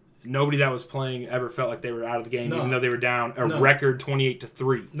was... Nobody that was playing ever felt like they were out of the game, even though they were down a record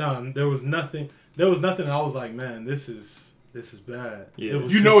 28-3. No, there was nothing. There was nothing. I was like, man, this is bad. Yeah.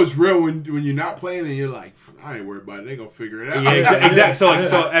 Know it's real when you're not playing and you're like, I ain't worried about it. They're going to figure it out. Yeah, exactly.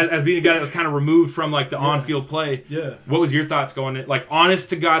 So as being a guy that was kind of removed from like the on-field play, yeah. What was your thoughts going in? Like honest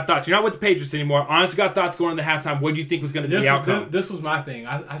to God thoughts. You're not with the Patriots anymore. Honest to God thoughts going into halftime. What do you think was going to be the outcome? This was my thing.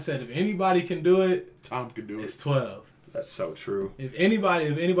 I said if anybody can do it, Tom can do it. It's 12. That's so true. If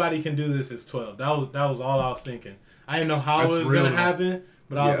anybody can do this, it's 12. That was all I was thinking. I didn't know how it was going to happen,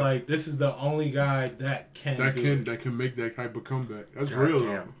 But I was like, this is the only guy that can make that type of comeback. That's real,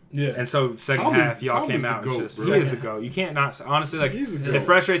 though. Yeah. And so second half, y'all came out. He is the GOAT. You can't not honestly like. It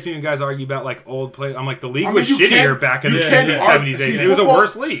frustrates me when guys argue about like old play. I'm like the league was shittier back in the 70s, 80s. It was a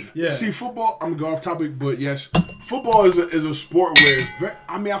worse league. Yeah. See, football. I'm gonna go off topic, but yes, football is a sport where it's very,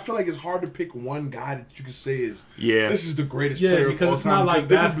 I feel like it's hard to pick one guy that you can say is this is the greatest player of all time. Because it's not like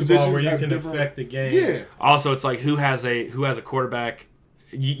basketball where you can affect the game. Yeah. Also, it's like who has a quarterback.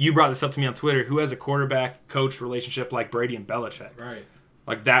 You brought this up to me on Twitter. Who has a quarterback-coach relationship like Brady and Belichick? Right.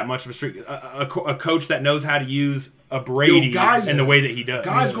 Like that much of a streak. A coach that knows how to use a Brady in the way that he does.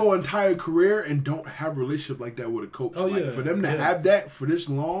 Guys go entire career and don't have a relationship like that with a coach. For them to have that for this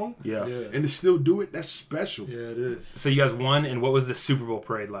long and to still do it, that's special. Yeah, it is. So you guys won, and what was the Super Bowl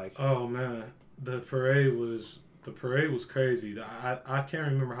parade like? Oh, man. The parade was crazy. I can't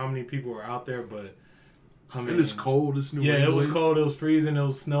remember how many people were out there, but I mean, and it's cold. It's New England. It was cold. It was freezing. It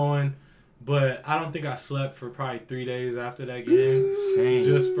was snowing. But I don't think I slept for probably 3 days after that game. Same.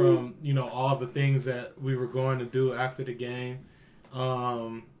 Just from, all the things that we were going to do after the game.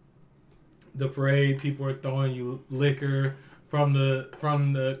 The parade, people were throwing you liquor from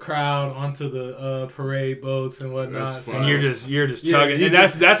the crowd onto the parade boats and whatnot. And you're just chugging. And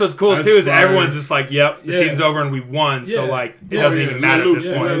that's what's cool too, is everyone's just like, yep, the season's over and we won. So like it doesn't even matter at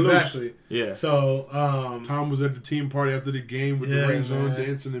this point. Exactly. Yeah. So Tom was at the team party after the game with the rings on,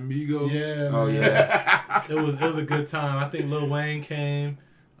 dancing Amigos. Yeah. Oh yeah. It was a good time. I think Lil Wayne came.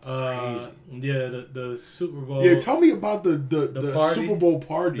 The Super Bowl. Yeah, tell me about the party, Super Bowl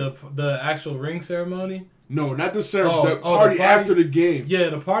party. The actual ring ceremony. No, not the ceremony. The party after the game. Yeah,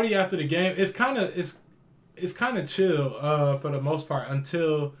 the party after the game. It's kind of chill for the most part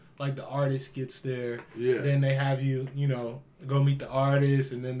until like the artist gets there. Yeah. Then they have you go meet the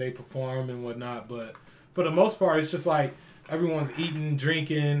artist and then they perform and whatnot. But for the most part, it's just like everyone's eating,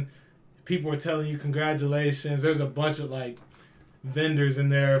 drinking. People are telling you congratulations. There's a bunch of like vendors in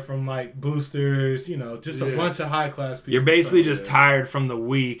there from like boosters, just a bunch of high class people. You're basically just tired from the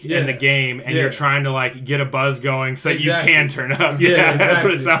week and the game, and you're trying to like get a buzz going so you can turn up. Yeah, that's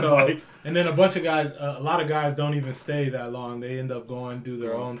what it sounds like. And then a bunch of guys, a lot of guys don't even stay that long. They end up going and do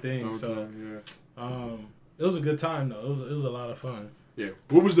their own thing. It was a good time though. It was a lot of fun. Yeah.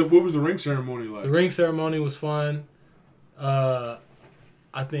 What was the ring ceremony like? The ring ceremony was fun. I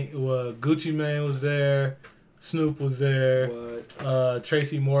think Gucci Mane was there. Snoop was there. What?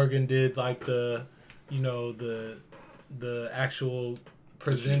 Tracy Morgan did like the actual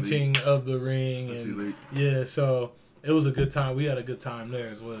presenting of the ring. That's and elite. Yeah, so it was a good time. We had a good time there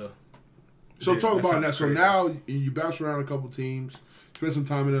as well. So talk about that. So now you bounced around a couple teams. Spent some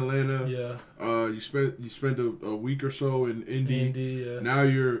time in Atlanta. Yeah. You spent a week or so in Indy. Yeah. Now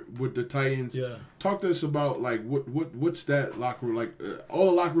you're with the Titans. Yeah. Talk to us about like what's that locker room like? All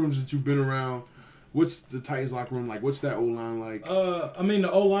the locker rooms that you've been around. What's the Titans locker room like? What's that O-line like? I mean,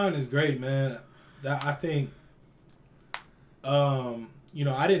 the O-line is great, man. I think, I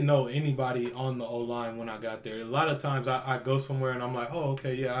didn't know anybody on the O-line when I got there. A lot of times I go somewhere and I'm like, oh,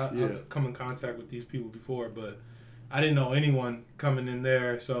 okay, I've come in contact with these people before, but I didn't know anyone coming in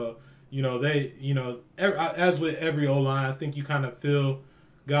there. So, as with every O-line, I think you kind of feel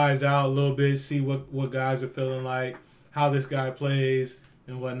guys out a little bit, see what guys are feeling like, how this guy plays,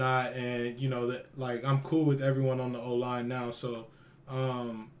 and whatnot, and that like I'm cool with everyone on the O-line now. So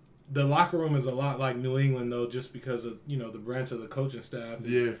the locker room is a lot like New England though, just because of the branch of the coaching staff.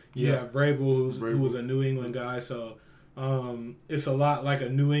 You have Vrabel, who was a New England guy, so it's a lot like a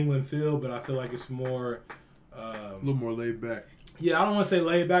New England feel, but I feel like it's more a little more laid back. Yeah, I don't want to say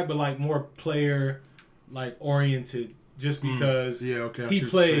laid back, but like more player like oriented. Just because he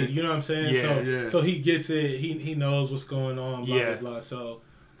played, you know what I'm saying? Yeah, so he gets it. He knows what's going on. Blah blah blah. So,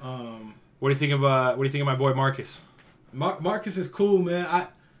 what do you think of my boy Marcus? Marcus is cool, man.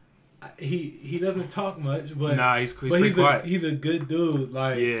 He doesn't talk much, but he's pretty quiet. He's a good dude.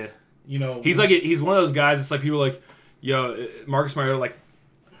 Like he's one of those guys. It's like people are like, yo, Marcus Mariota, like.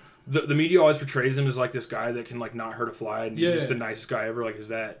 The media always portrays him as like this guy that can like not hurt a fly and he's just the nicest guy ever. Like, is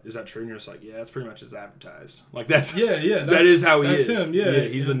that true? And you're just like, yeah, that's pretty much as advertised. Like that's that is how he is. Him,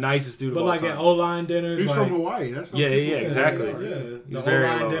 he's the nicest dude. But of all like time. at O-line dinners, he's from Hawaii. That's how exactly. The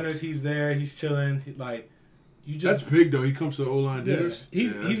O-line dinners, he's there. He's chilling. That's big though. He comes to O-line dinners.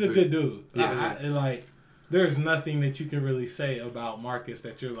 He's a good dude. Like there's nothing that you can really say about Marcus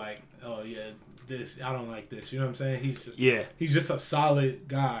that you're like, oh yeah. I don't like this. You know what I'm saying? He's just a solid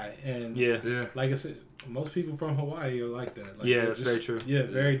guy, and like I said, most people from Hawaii are like that. Like, Yeah, that's very true. Yeah,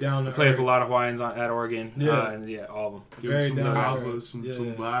 very down to I played with earth. a lot of Hawaiians at Oregon. Yeah. And all of them. Give Very him some down to kava, earth. some Yeah.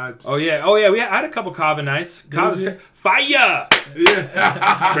 vibes. Oh yeah, I had a couple kava nights. Kava's you? fire. Yeah.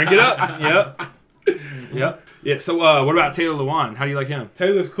 Drink it up. Yep. Yeah. So what about Taylor Lewan? How do you like him?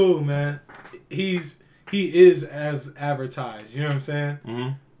 Taylor's cool, man. He is as advertised. You know what I'm saying? Mm-hmm.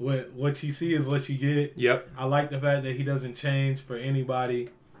 What you see is what you get. Yep. I like the fact that he doesn't change for anybody.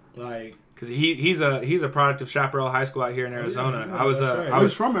 Like, because he's a product of Chaparral High School out here in Arizona. yeah, I was that's right. I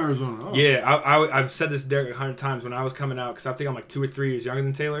was from Arizona. Oh. Yeah, I've said this to Derek 100 times when I was coming out, because I think I'm like 2 or 3 years younger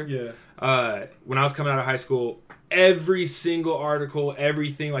than Taylor. yeah. When I was coming out of high school, every single article,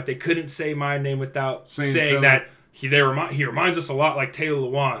 everything, like they couldn't say my name without saying that he reminds us a lot like Taylor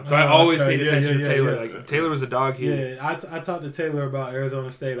Lewan. So I always paid attention to Taylor. Yeah. Like Taylor was a dog here. Yeah, I talk to Taylor about Arizona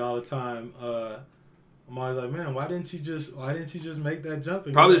State all the time. I'm always like, man, why didn't you just make that jump?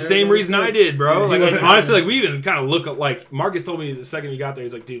 And Probably go the to same Arizona reason State? I did, bro. Yeah, Like, he was- honestly, like we even kind of look at, like Marcus told me the second we got there,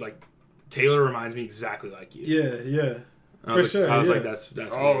 he's like, dude, like Taylor reminds me exactly like you. Yeah. I was For like, sure, I was yeah. like, that's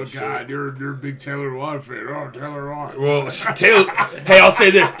Oh weird shit. God, you're a big Taylor Lewan fan. Oh, Taylor Lewan. Well, Taylor. Hey, I'll say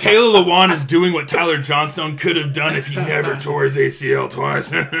this: Taylor Lewan is doing what Tyler Johnstone could have done if he never tore his ACL twice.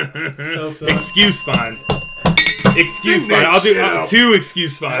 So. Excuse fine. Excuse fine. I'll do 2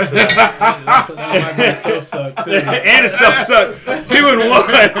 excuse fines for that. That might be a self-suck, too. And a self-suck. 2 and 1.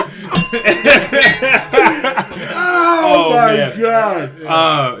 Oh my man.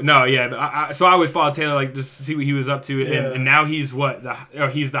 God. No, yeah. But so I always followed Taylor, like, just to see what he was up to, and now he's what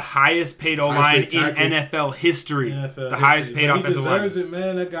he's the highest paid O-line in NFL history. The highest paid offensive line. He deserves it,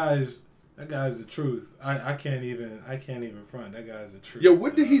 man. That guy's the truth. I can't even front. That guy's the truth. Yo,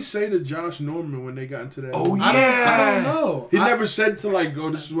 what did he say to Josh Norman when they got into that? Oh, I don't know. He never said to like, "Go,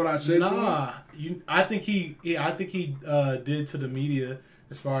 this is what I said to him." I think he did to the media,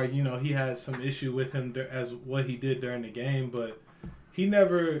 as far as, he had some issue with him as what he did during the game, but he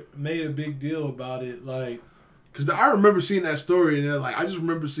never made a big deal about it. Like, because I remember seeing that story, and like I just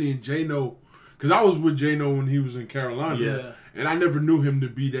remember seeing J-No, because I was with J-No when he was in Carolina, yeah. and I never knew him to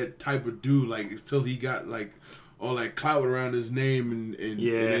be that type of dude. Like until he got like all that clout around his name, and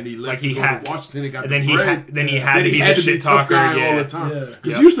then he left to go to Washington and got then the bread. then he had to be the shit tough talker guy all the time.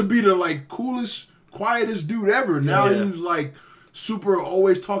 Because he used to be the like coolest, quietest dude ever. Now he's like super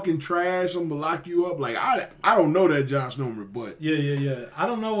always talking trash. I'm gonna lock you up. Like I don't know that Josh Norman, but yeah. I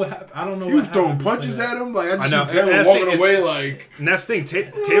don't know what happened. I don't know. He was throwing punches at him. Like I just see Taylor And walking away. Like and that's the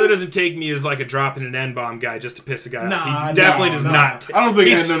thing. Taylor doesn't take me as like a dropping an N-bomb guy just to piss a guy off. He definitely does not. I don't think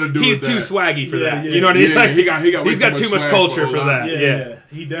it had nothing to do He's with too that. swaggy for that. Yeah. You know what I mean? Yeah, Like, he's got too much swag culture for for that. Yeah.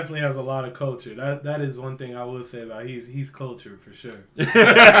 He definitely has a lot of culture. That is one thing I will say about he's culture for sure. he's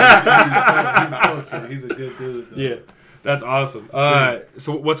culture. He's a good dude, though. Yeah. That's awesome.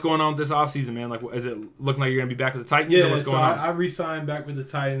 So what's going on with this offseason, man? Like, is it looking like you're going to be back with the Titans? Yeah, or what's so going on? I re-signed back with the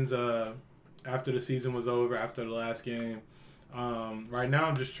Titans after the season was over, after the last game. Right now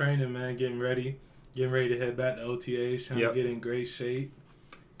I'm just training, man, getting ready to head back to OTAs, trying to get in great shape.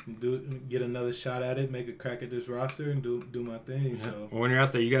 Get another shot at it, make a crack at this roster, and do my thing. Yeah. So when you're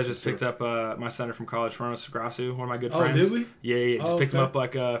out there, you guys just picked up my center from college, Toronto Sagrasu, one of my good friends. Oh, did we? Yeah. Just picked him up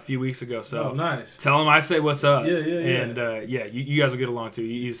like a few weeks ago. So nice. Tell him I say what's up. Yeah. And you guys will get along too.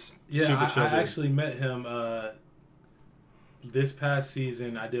 He's super chill. I actually met him this past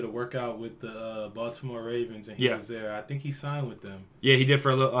season. I did a workout with the Baltimore Ravens, and he was there. I think he signed with them. Yeah, he did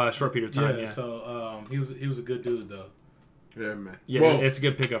for a little, short period of time. Yeah. So he was a good dude though. Yeah, man. Yeah, well, it's a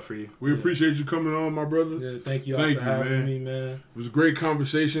good pickup for you. We appreciate you coming on, my brother. Yeah, thank you for having me, man. It was great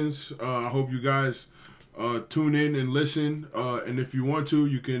conversations. I hope you guys tune in and listen. And if you want to,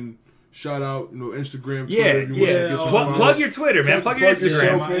 you can shout out, Instagram, Twitter. Plug your Twitter, man. Plug your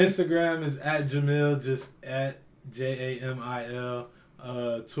Instagram. My Instagram is @Jamil, just @JAMIL.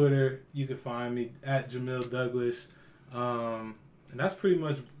 Twitter, you can find me @Jamil Douglas. And that's pretty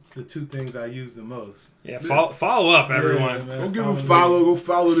much the 2 things I use the most. Yeah, follow up, everyone. Go give a follow. Go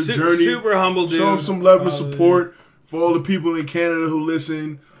follow the journey. Super humble dude. Show them some love and support for all the people in Canada who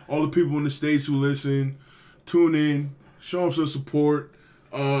listen, all the people in the States who listen. Tune in. Show them some support.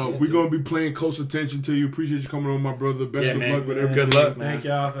 We're going to be paying close attention to you. Appreciate you coming on, my brother. Best of luck with everything. Good luck, man. Thank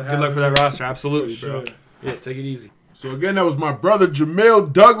y'all for having me. Good luck for that roster. Absolutely, bro. Yeah, take it easy. So, again, that was my brother,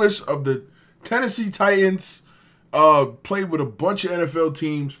 Jamil Douglas of the Tennessee Titans. Played with a bunch of NFL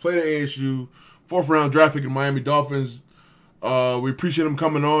teams. Played at ASU. 4th round draft pick in Miami Dolphins. We appreciate him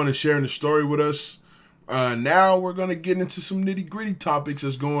coming on and sharing the story with us. Now we're going to get into some nitty-gritty topics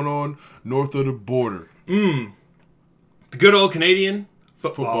that's going on north of the border. The good old Canadian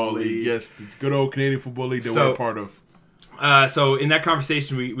Football League. Yes, the good old Canadian Football League that we're a part of. So in that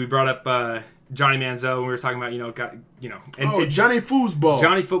conversation, we brought up Johnny Manziel when we were talking about, and Johnny Foosball.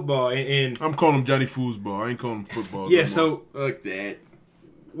 Johnny Football, and I'm calling him Johnny Foosball. I ain't calling him football. Yeah, so like that.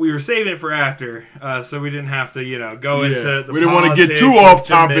 We were saving it for after, so we didn't have to, go into the we didn't want to get too off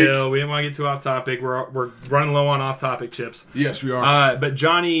topic. We didn't want to get too off topic. We're running low on off topic chips. Yes, we are. But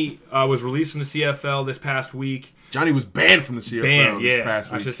Johnny was released from the CFL this past week. Johnny was banned from the CFL this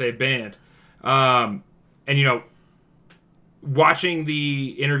past week. I should say banned. And watching the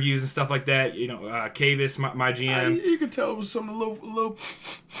interviews and stuff like that, Cavis, my GM, you could tell it was something a little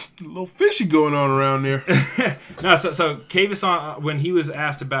fishy going on around there. No, so Cavis, when he was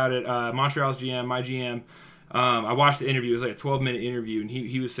asked about it, Montreal's GM, my GM, I watched the interview. It was like a 12-minute interview, and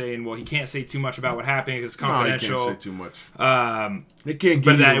he was saying, well, he can't say too much about what happened because it's confidential. No, he can't say too much. They can't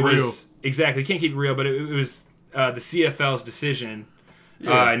keep it real. Exactly, can't keep it real, but it was the CFL's decision,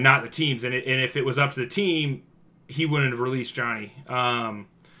 not the team's. And if it was up to the team, he wouldn't have released Johnny.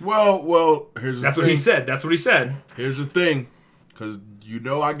 Well, here's the thing. That's what he said. That's what he said. Here's the thing, because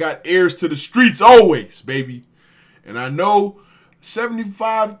I got ears to the streets always, baby. And I know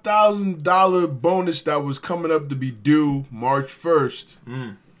 $75,000 bonus that was coming up to be due March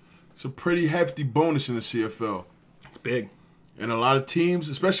 1st. It's a pretty hefty bonus in the CFL. It's big. And a lot of teams,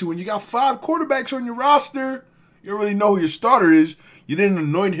 especially when you got 5 quarterbacks on your roster, you don't really know who your starter is. You didn't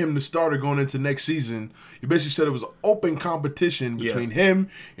anoint him the starter going into next season. You basically said it was an open competition between him,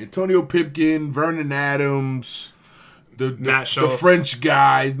 Antonio Pipkin, Vernon Adams, the French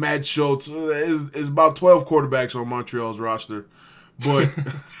guy, Matt Schultz. It's about 12 quarterbacks on Montreal's roster.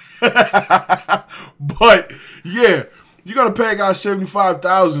 But, yeah, you got to pay a guy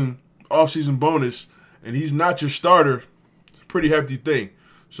 $75,000 offseason bonus, and he's not your starter. It's a pretty hefty thing.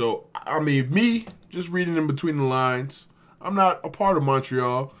 So, I mean, me, just reading in between the lines, I'm not a part of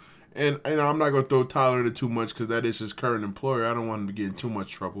Montreal, and I'm not going to throw Tyler into too much because that is his current employer. I don't want him to get in too much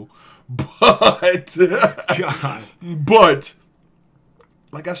trouble. But,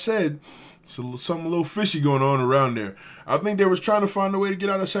 like I said, something a little fishy going on around there. I think they was trying to find a way to get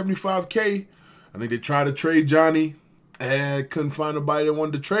out of $75K. I think they tried to trade Johnny and couldn't find nobody that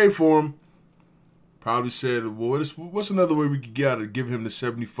wanted to trade for him. Probably said, well, what's another way we could get out of give him the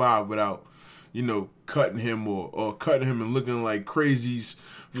 75 without, cutting him or cutting him and looking like crazies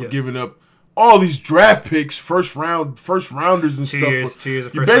for giving up all these draft picks, first rounders and 2 stuff. Years, 2 years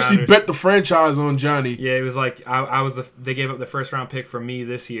of you basically bet the franchise on Johnny. Yeah, it was like they gave up the first round pick for me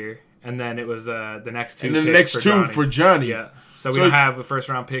this year, and then it was the next 2. And then the next 2 for Johnny. Yeah. So we don't have a first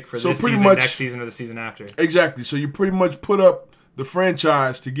round pick for this season, next season, or the season after. Exactly. So you pretty much put up the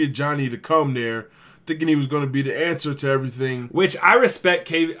franchise to get Johnny to come there, thinking he was going to be the answer to everything. Which I respect.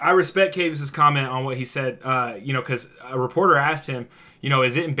 I respect Cavis's comment on what he said. Because a reporter asked him,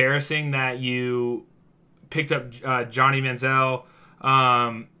 is it embarrassing that you picked up Johnny Manziel,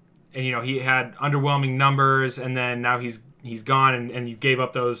 and he had underwhelming numbers, and then now he's gone, and you gave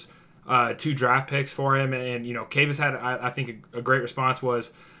up those 2 draft picks for him, and Cavis had I think a great response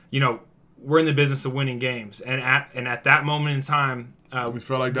was, we're in the business of winning games, and at that moment in time, we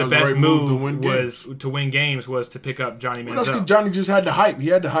felt like that the was best the right move to win games. to win games was to pick up Johnny Manziel. Well, that's because Johnny just had the hype. He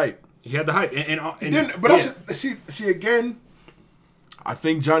had the hype. See again. I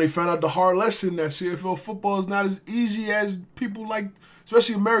think Johnny found out the hard lesson that CFL football is not as easy as people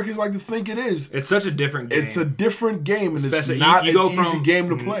especially Americans like to think it is. It's such a different game. It's a different game, and it's not an easy game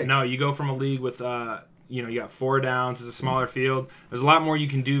to play. No, you go from a league with, you got 4 downs. It's a smaller field. There's a lot more you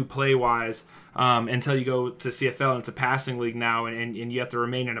can do play-wise until you go to CFL, and it's a passing league now, and you have to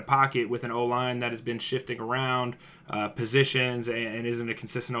remain in a pocket with an O-line that has been shifting around positions and isn't a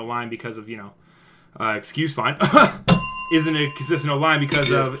consistent O-line because of, isn't a consistent O-line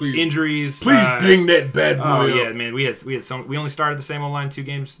because of injuries. Please ding that bad boy up. Yeah, man, we only started the same O-line 2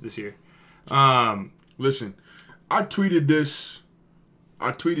 games this year. Listen, I tweeted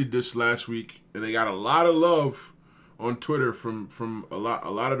this last week, and they got a lot of love on Twitter from a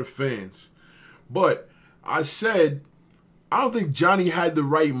lot of the fans. But I said I don't think Johnny had the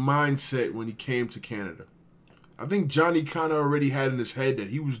right mindset when he came to Canada. I think Johnny kind of already had in his head that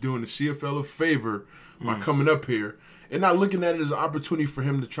he was doing the CFL a favor by coming up here and not looking at it as an opportunity for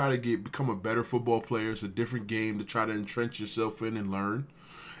him to try to become a better football player. It's a different game to try to entrench yourself in and learn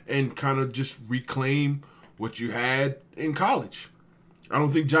and kind of just reclaim what you had in college. I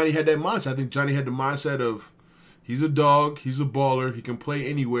don't think Johnny had that mindset. I think Johnny had the mindset of he's a dog, he's a baller, he can play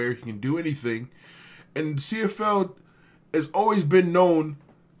anywhere, he can do anything. And the CFL has always been known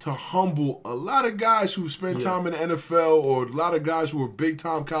to humble a lot of guys who spent time in the NFL or a lot of guys who are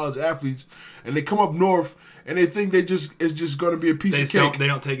big-time college athletes, and they come up north and they think it's just going to be a piece of cake. They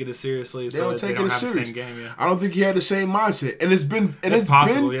don't take it as seriously. They don't take it as serious. The same game, I don't think he had the same mindset, and it's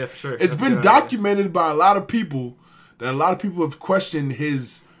possible, been for sure. It's been documented by a lot of people that a lot of people have questioned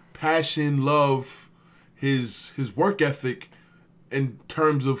his passion, love, his work ethic in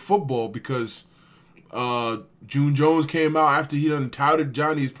terms of football because. June Jones came out after he done touted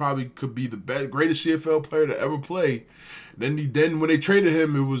Johnny's probably could be the greatest CFL player to ever play. Then when they traded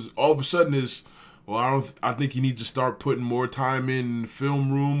him, it was all of a sudden I think he needs to start putting more time in the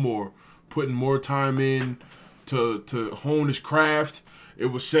film room or putting more time in to hone his craft. It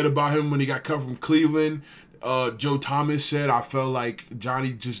was said about him when he got cut from Cleveland. Joe Thomas said, I felt like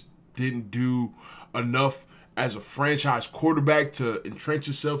Johnny just didn't do enough as a franchise quarterback to entrench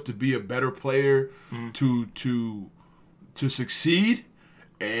himself to be a better player, to succeed.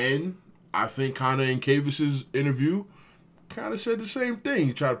 And I think kind of in Cavis's interview, kind of said the same thing.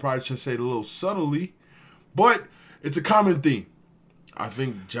 He tried to probably just say it a little subtly, but it's a common theme. I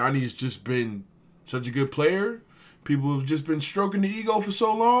think Johnny's just been such a good player. People have just been stroking the ego for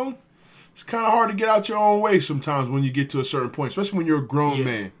so long. It's kind of hard to get out your own way sometimes when you get to a certain point, especially when you're a grown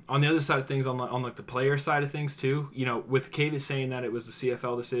man. On the other side of things, on like the player side of things too, with Cavis saying that it was the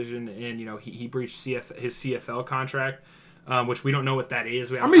CFL decision and he breached his CFL contract, which we don't know what that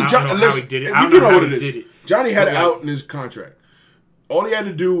is. I don't know how he did it. I don't know what it is. Johnny had it out in his contract. All he had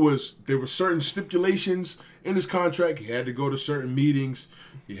to do was there were certain stipulations in his contract. He had to go to certain meetings.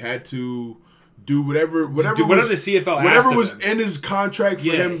 He had to do whatever the CFL whatever was in his contract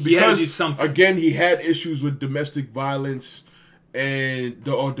for him because he had to do something. Again he had issues with domestic violence and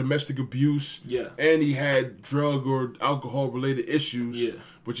or domestic abuse. Yeah. And he had drug or alcohol related issues. Yeah.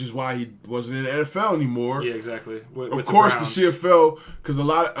 Which is why he wasn't in the NFL anymore. Yeah, exactly. Of course, the CFL, because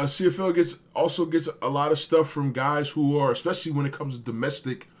CFL gets a lot of stuff from guys who are, especially when it comes to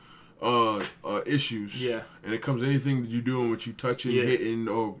domestic issues. Yeah. And it comes to anything that you're doing, what you touching, hitting,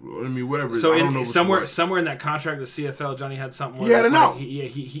 or whatever. So I don't know somewhere in that contract, the CFL, Johnny had something. He had an out.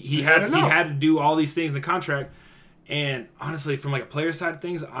 He had to do all these things in the contract. And honestly, from like a player side of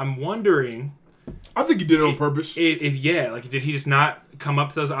things, I'm wondering. I think he did it on purpose. Did he just not come up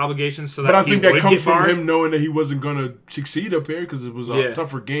to those obligations so that? But I think that comes from him knowing that he wasn't going to succeed up here because it was a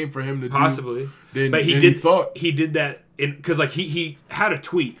tougher game for him to possibly. But he thought he did that because he had a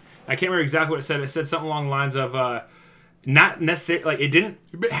tweet. I can't remember exactly what it said. It said something along the lines of not necessarily like it didn't.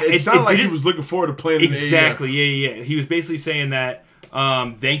 It sounded like he was looking forward to playing exactly. in the Yeah. He was basically saying that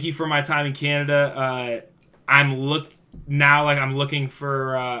thank you for my time in Canada. I'm looking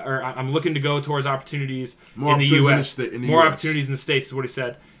for I'm looking to go towards opportunities in the U.S. More opportunities in the States is what he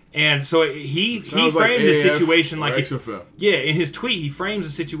said. And so he framed the situation like in his tweet he frames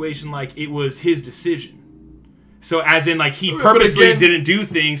the situation like it was his decision. So as in like he purposely didn't do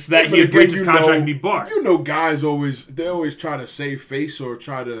things so that he would breach his contract and be barred. Guys always try to save face or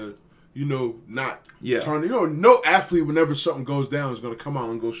try to not turn. No athlete whenever something goes down is going to come out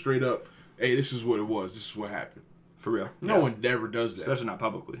and go straight up. Hey, this is what it was. This is what happened. For real. No one never does that. Especially not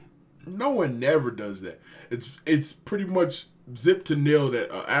publicly. No one never does that. It's pretty much zip to nil that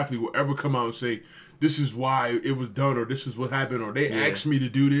an athlete will ever come out and say, this is why it was done, or this is what happened, or they asked me to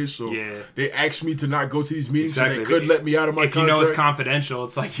do this, or they asked me to not go to these meetings so they could let me out of my contract. If you know it's confidential,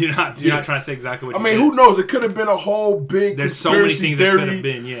 it's like you're not trying to say exactly what you did. Who knows? It could have been a whole big There's so many things theory. That could have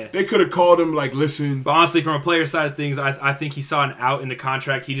been, They could have called him like, listen. But honestly, from a player side of things, I think he saw an out in the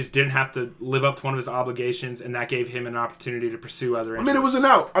contract. He just didn't have to live up to one of his obligations, and that gave him an opportunity to pursue other interests. It was an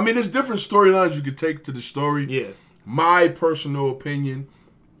out. There's different storylines you could take to the story. Yeah. My personal opinion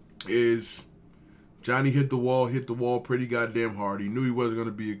is Johnny hit the wall pretty goddamn hard. He knew he wasn't going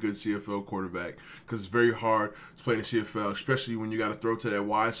to be a good CFL quarterback because it's very hard to play in the CFL, especially when you got to throw to that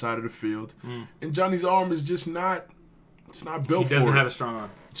wide side of the field. And Johnny's arm is just not built for it. He doesn't have a strong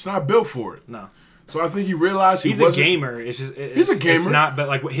arm. It's not built for it. No. So I think he realized he's a gamer. He's a gamer. It's not, but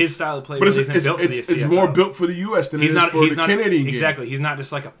like his style of play but really isn't built for the CFL. It's more built for the U.S. than it is for the Canadian game. Exactly. He's not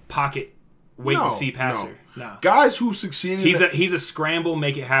just like a pocket wait-and-see passer. No. Guys who succeed he's a scramble,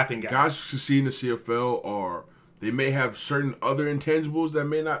 make-it-happen guy. Guys who succeed in the CFL they may have certain other intangibles that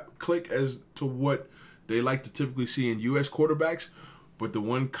may not click as to what they like to typically see in U.S. quarterbacks. But the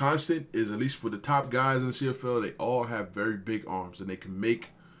one constant is, at least for the top guys in the CFL, they all have very big arms and they can make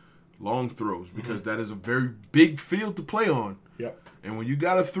long throws because that is a very big field to play on. Yep. And when you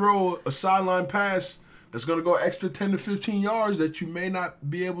got to throw a sideline pass that's going to go extra 10 to 15 yards that you may not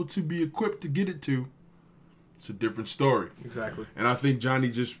be able to be equipped to get it to, it's a different story. Exactly. And I think Johnny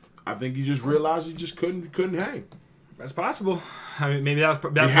he just realized he just couldn't hang. That's possible. I mean, maybe that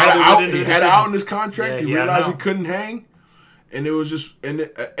was. He had it out in his contract. Yeah, he realized he couldn't hang, and it was just and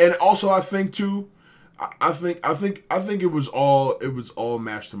also I think too. I think it was all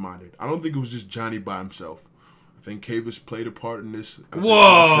masterminded. I don't think it was just Johnny by himself. I think Cavis played a part in this. I think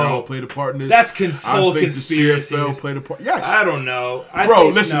Montreal played a part in this. That's whole conspiracies. The CFL played a part. Yes. I don't know.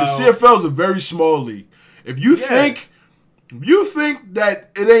 Listen, the CFL is a very small league. If you think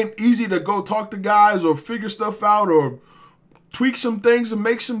that it ain't easy to go talk to guys or figure stuff out or tweak some things and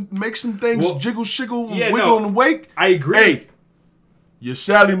make some things jiggle, shiggle, wiggle, and wake. I agree. Hey, you're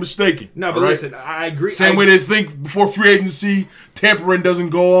sadly mistaken. No, but listen, I agree. Same way they think before free agency, tampering doesn't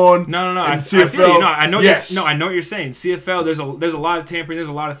go on. No. CFL, I feel you. No, I know. Yes. I know what you're saying. CFL, there's a lot of tampering. There's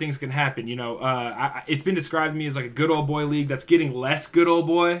a lot of things can happen. You know, it's been described to me as like a good old boy league that's getting less good old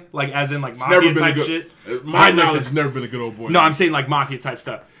boy, like as in like mafia type shit. My knowledge, it's never been a good old boy. No, I'm saying like mafia type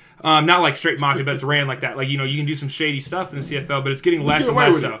stuff. Not like straight mafia, but it's ran like that. Like, you know, you can do some shady stuff in the CFL, but it's getting less and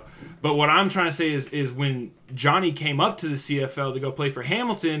less so. But what I'm trying to say is when Johnny came up to the CFL to go play for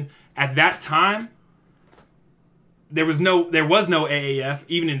Hamilton, at that time, there was no AAF,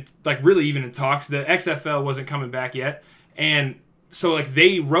 even in talks. The XFL wasn't coming back yet. And so like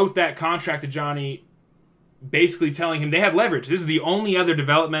they wrote that contract to Johnny basically telling him they had leverage. This is the only other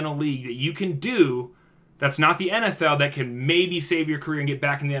developmental league that you can do that's not the NFL that can maybe save your career and get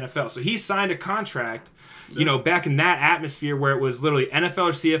back in the NFL. So he signed a contract, you know, back in that atmosphere where it was literally NFL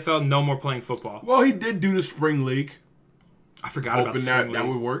or CFL, no more playing football. Well, he did do the spring league. I forgot about the spring league. That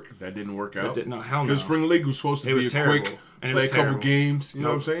would work. That didn't work out. No, hell no. Because spring league was supposed to be quick, play a couple games. You know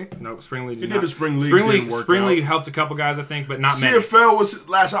what I'm saying? No, spring league. He did the spring league. Didn't work spring out. league helped a couple guys, I think, but not many. CFL was his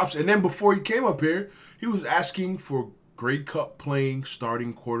last option. And then before he came up here, he was asking for Grey Cup playing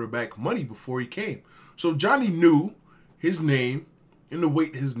starting quarterback money before he came. So Johnny knew his name and the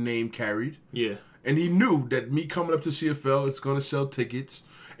weight his name carried. Yeah. And he knew that me coming up to CFL, it's going to sell tickets.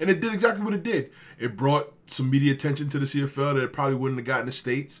 And it did exactly what it did. It brought some media attention to the CFL that it probably wouldn't have gotten in the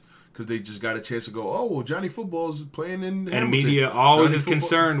States because they just got a chance to go, oh, well, Johnny Football is playing in Hamilton. And media always is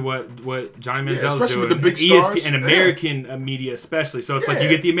concerned what Johnny Manziel is doing. Especially with the big stars. And American media especially. So it's like you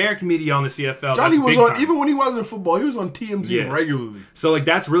get the American media on the CFL. Johnny was on, even when he wasn't in football, he was on TMZ regularly. So like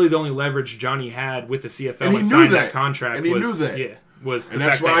that's really the only leverage Johnny had with the CFL and when signing that contract. And he knew that. Yeah. And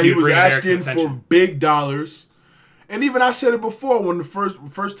that's why he was asking for big dollars. And even I said it before when the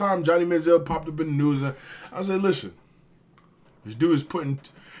first time Johnny Manziel popped up in the news. I said, listen, this dude is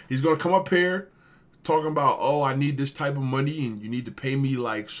he's going to come up here talking about, oh, I need this type of money and you need to pay me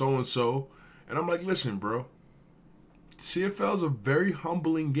like so-and-so. And I'm like, listen, bro, CFL is a very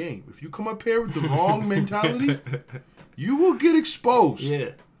humbling game. If you come up here with the wrong mentality, you will get exposed.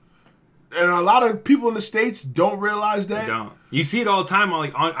 Yeah. And a lot of people in the States don't realize that. They don't. You see it all the time.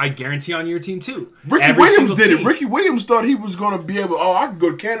 I guarantee on your team too. Ricky Williams did it. Ricky Williams thought he was going to be able. Oh, I can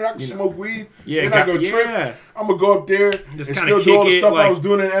go to Canada. I can smoke weed. Yeah, then I go trip. I'm gonna go up there and still do all the stuff I was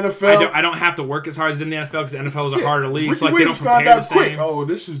doing in the NFL. I don't have to work as hard as I did in the NFL because the NFL was a harder league. Ricky so like Williams they don't found out quick. Oh,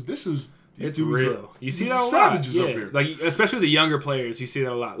 this is. It's real. You see that a lot. Savages up here. Like especially the younger players, you see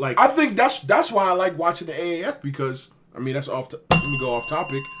that a lot. Like I think that's why I like watching the AAF because that's off. Let me go off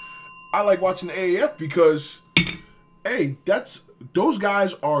topic. I like watching the AAF because, hey, those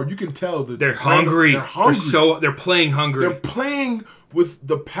guys are. You can tell that they're hungry. They're hungry. They're playing hungry. They're playing with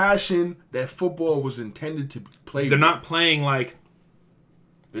the passion that football was intended to play. They're not playing like.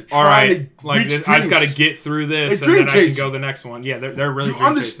 All right, like this, I just got to get through this, and then I can go the next one. Yeah, they're really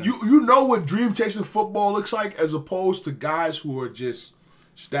dream chasing. You know what dream chasing football looks like, as opposed to guys who are just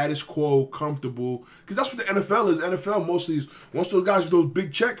status quo, comfortable. Because that's what the NFL is. NFL mostly is once those guys with those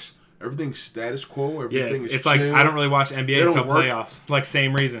big checks. Everything's status quo. Everything is it's chill. Like I don't really watch NBA until playoffs. Like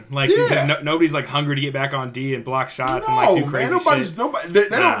same reason. Like nobody's like hungry to get back on D and block shots and like do crazy shit.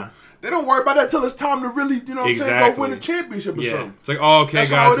 They don't worry about that till it's time to really, you know what I'm saying, go win a championship or something. It's like, oh, okay,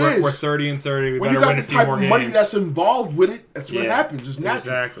 guys, we're 30-30. When you got the type of money that's involved with it, that's what happens. It's natural.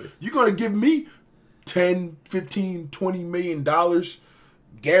 Exactly. You're gonna give me $10, $15, $20 million.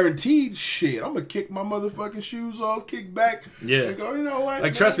 Guaranteed shit. I'm gonna kick my motherfucking shoes off, kick back, and go. You know what?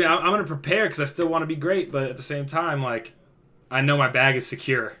 Like, trust me, I'm gonna prepare because I still want to be great, but at the same time, like, I know my bag is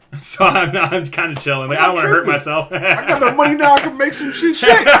secure, so I'm kind of chilling. Like, I don't want to hurt myself. I got enough money now. I can make some shit.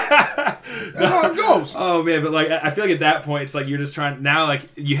 That's how it goes. Oh man, but like, I feel like at that point, it's like you're just trying now. Like,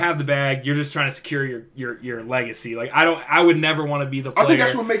 you have the bag, you're just trying to secure your legacy. Like, I would never want to be the player. I think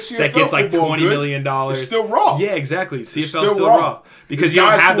that's what makes CFL that gets like $20 million. It's still raw. Yeah, exactly. CFL still raw because you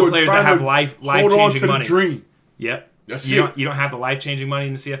don't have the players that have life changing money. Dream. Yep. You don't have the life-changing money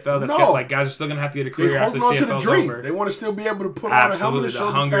in the CFL. That's No. good. Guys are still going to have to get a career They're after holding the on to the CFL's dream. over. They want to still be able to put on a helmet and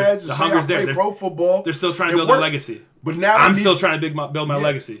shoulder pads and say, I play pro football. They're still trying to build their legacy. But now I'm still trying to build my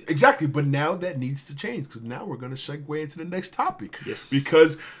legacy. Exactly. But now that needs to change because now we're going to segue into the next topic. Yes.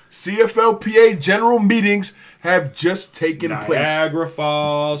 Because CFLPA general meetings have just taken place. Niagara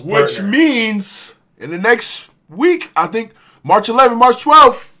Falls. Which partner. means in the next week, I think March 11th, March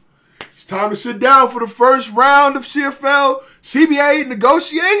 12th, it's time to sit down for the first round of CFL CBA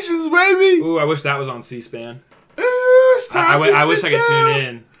negotiations, baby. Ooh, I wish that was on C-SPAN. It's time I wish sit I could down. tune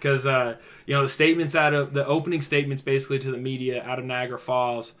in because the statements the opening statements basically to the media out of Niagara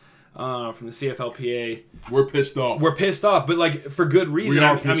Falls from the CFLPA. We're pissed off. We're pissed off, but for good reason. We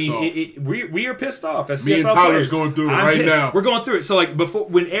are pissed off. We are pissed off. As Me CFL and Tyler's players. going through it I'm right pissed. now. We're going through it. So before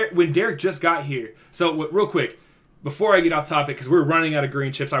when Derek just got here. So real quick, before I get off topic, because we're running out of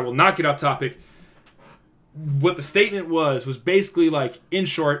green chips, I will not get off topic. What the statement was basically in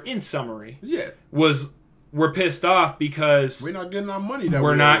short, in summary, we're pissed off because we're not getting our money that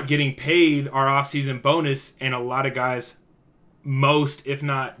we're not getting paid our offseason bonus, and a lot of guys, most if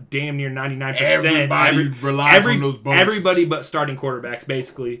not damn near 99%, everybody relies on those bonuses. Everybody but starting quarterbacks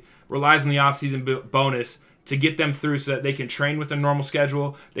basically relies on the offseason bonus to get them through so that they can train with a normal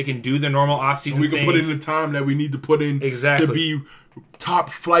schedule, they can do the normal offseason so we can things. put in the time that we need to put in Exactly. to be top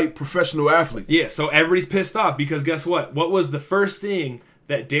flight professional athletes. Yeah, so everybody's pissed off because guess what? What was the first thing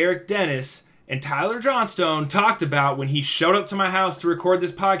that Derek Dennis and Tyler Johnstone talked about when he showed up to my house to record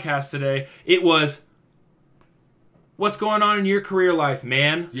this podcast today? It was, what's going on in your career life,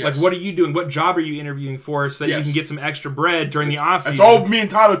 man? Yes. What are you doing? What job are you interviewing for so that you can get some extra bread during the offseason? That's all me and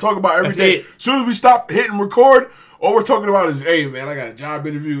Tyler talk about every day. As soon as we stop hitting record, all we're talking about is, hey, man, I got a job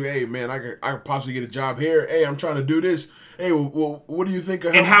interview. Hey, man, I could possibly get a job here. Hey, I'm trying to do this. Hey, well what do you think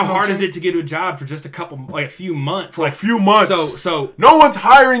of and how hard is it to get a job for just a few months? For a few months. So no one's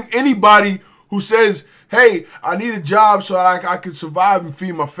hiring anybody who says, hey, I need a job so I can survive and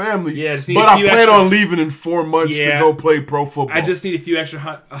feed my family. Yeah, but I plan on leaving in 4 months to go play pro football. I just need a few extra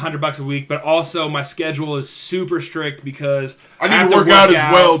 $100 a week, but also my schedule is super strict because I need to work out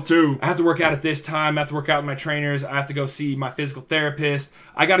as well, too. I have to work out at this time. I have to work out with my trainers. I have to go see my physical therapist.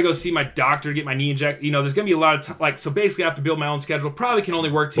 I got to go see my doctor to get my knee injected. There's going to be a lot of time. So basically I have to build my own schedule. Probably can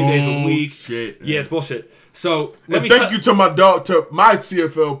only work 2 days a week. Bullshit. Yeah, it's bullshit. So thank you to my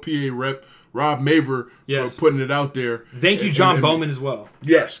CFLPA rep, Rob Maver, for putting it out there. Thank you, John Bowman, as well.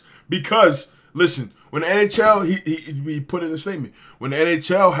 Yes, because, listen, when the NHL, he put in a statement, when the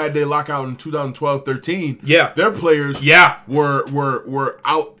NHL had their lockout in 2012-13, their players were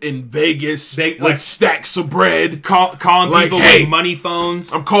out in Vegas with stacks of bread. Calling people with money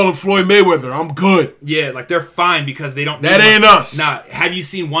phones. I'm calling Floyd Mayweather. I'm good. Yeah, they're fine because they don't. That ain't us. Nah, have you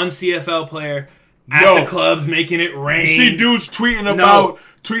seen one CFL player at the clubs making it rain? You see dudes tweeting about,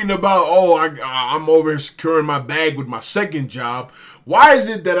 oh, I'm over here securing my bag with my second job. Why is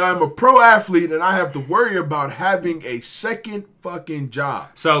it that I'm a pro athlete and I have to worry about having a second fucking job?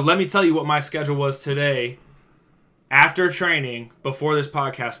 So let me tell you what my schedule was today. After training, before this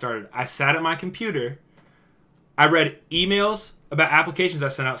podcast started, I sat at my computer. I read emails about applications I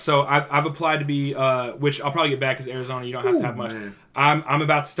sent out. So I've applied to be, which I'll probably get back because Arizona, you don't have to have much. Man. I'm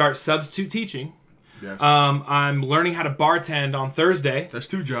about to start substitute teaching. Yes. I'm learning how to bartend on Thursday. That's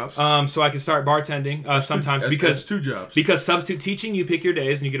 2 jobs. So I can start bartending sometimes that's 2 jobs. Because substitute teaching, you pick your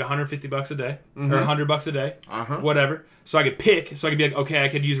days and you get $150 a day or $100 a day, whatever. So I could pick. So I could be like, okay, I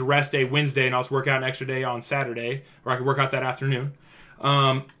could use a rest day Wednesday and I'll just work out an extra day on Saturday, or I could work out that afternoon.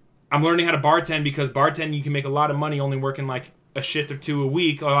 I'm learning how to bartend because bartending you can make a lot of money only working a shift or 2 a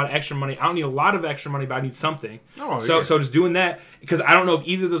week, a lot of extra money. I don't need a lot of extra money, but I need something. So just doing that, because I don't know if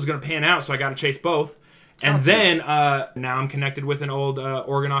either of those are going to pan out, so I got to chase both. And then now I'm connected with an old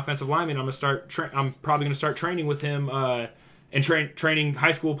Oregon offensive lineman. I'm probably going to start training with him and training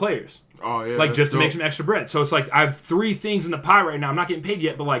high school players. Oh yeah, just to make some extra bread. So it's I have 3 things in the pot right now. I'm not getting paid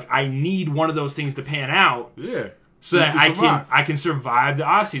yet, but I need one of those things to pan out. Yeah. So that I can survive the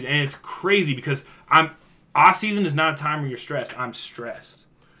off season. And it's crazy because off season is not a time where you're stressed. I'm stressed,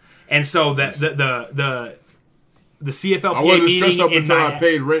 and so that the CFLPA I wasn't stressed up meeting until I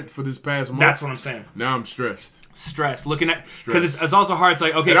paid rent for this past month. That's what I'm saying. Now I'm stressed. Looking at because it's also hard. It's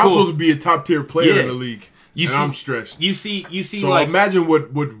okay, and I'm supposed to be a top tier player in the league. I'm stressed. You see. So imagine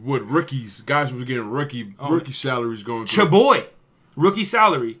what rookies, guys were getting rookie salaries going through. Chaboy. Rookie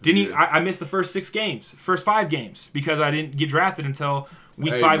salary. I missed the first 5 games because I didn't get drafted until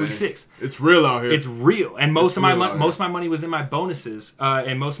week 5, week 6. It's real out here. It's real, and most of my money was in my bonuses,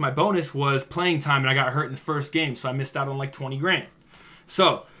 and most of my bonus was playing time, and I got hurt in the first game, so I missed out on $20,000.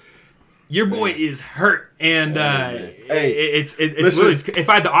 So Your boy is hurt, and it's listen. if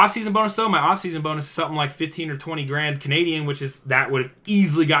I had the off-season bonus though, my off-season bonus is something like 15 or 20 grand Canadian, which is that would have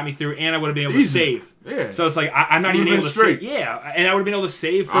easily got me through, and I would have been able to save. Yeah. So it's like I'm not even able to save. Yeah, and I would have been able to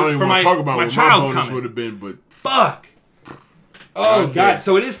save for my talk about my what child my bonus coming. would have been, but Fuck. Oh God!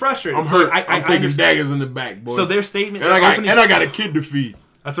 So it is frustrating. I'm hurt. I'm taking daggers in the back, boy. So their statement, and I got a kid to feed.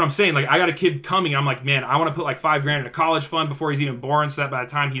 That's what I'm saying. Like, I got a kid coming, and I'm like, man, I want to put like $5 grand in a college fund before he's even born, so that by the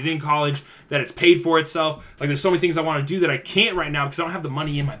time he's in college, that it's paid for itself. Like, there's so many things I want to do that I can't right now because I don't have the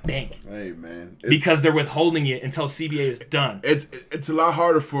money in my bank. Hey, man, because they're withholding it until CBA is done. It's a lot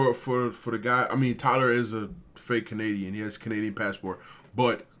harder for the guy. I mean, Tyler is a fake Canadian. He has a Canadian passport,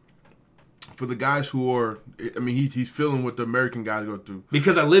 but for the guys who are, I mean, he's feeling what the American guys go through.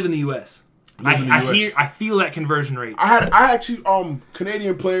 Because I live in the U.S. I feel that conversion rate. I actually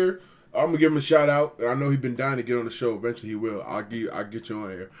Canadian player. I'm gonna give him a shout out. I know he's been dying to get on the show. Eventually he will. I'll get you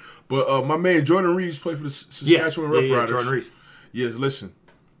on here. But my man Jordan Reeves played for the Saskatchewan Roughriders. Jordan Reeves. Yes, listen.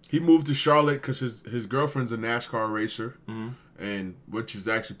 He moved to Charlotte because his girlfriend's a NASCAR racer, and which is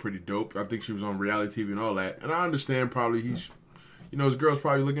actually pretty dope. I think she was on reality TV and all that. And I understand probably he's, his girl's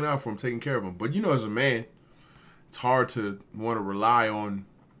probably looking out for him, taking care of him. But as a man, it's hard to want to rely on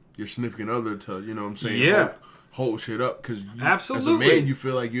your significant other to, hold shit up because as a man you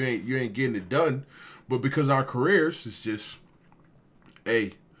feel like you ain't getting it done, but because our careers, it's just,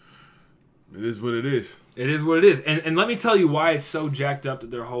 hey, it is what it is. It is what it is, and let me tell you why it's so jacked up that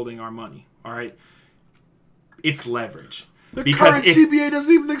they're holding our money. All right, it's leverage. The current CBA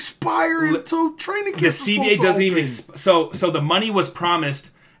doesn't even expire until training camp. The CBA doesn't even so the money was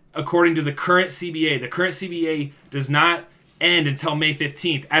promised according to the current CBA. The current CBA does not end until May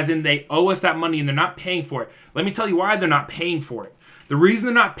 15th, as in they owe us that money and they're not paying for it. Let me tell you why they're not paying for it. The reason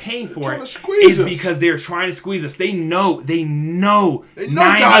they're not paying for it is because they're trying to squeeze us. They know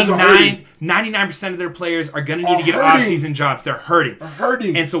 99% of their players are going to need to get off-season jobs. They're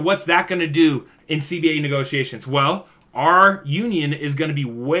hurting. And so what's that going to do in CBA negotiations? Well, our union is going to be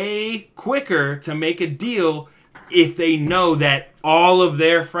way quicker to make a deal if they know that all of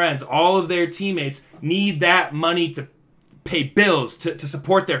their friends, all of their teammates need that money to pay bills, to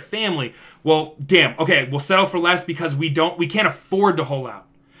support their family. Well, damn, okay, we'll settle for less because we can't afford to hold out.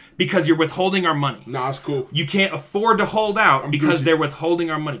 Because you're withholding our money. Nah, it's cool. You can't afford to hold out because they're withholding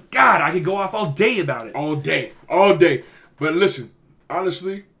our money. God, I could go off all day about it. All day. But listen,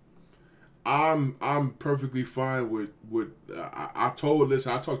 honestly, I'm perfectly fine with I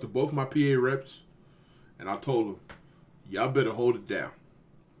talked to both my PA reps, and I told them, y'all better hold it down.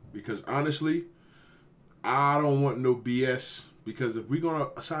 Because honestly, I don't want no BS, because if we're going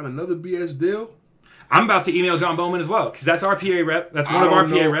to sign another BS deal, I'm about to email John Bowman as well, because that's our PA rep. That's one of our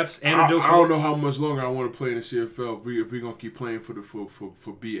PA reps. I don't know how much longer I want to play in the CFL if we're going to keep playing for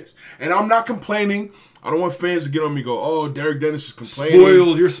BS. And I'm not complaining. I don't want fans to get on me and go, oh, Derek Dennis is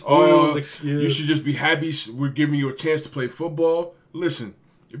complaining. You're spoiled. You should just be happy we're giving you a chance to play football. Listen,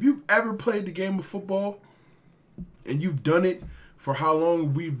 if you've ever played the game of football and you've done it for how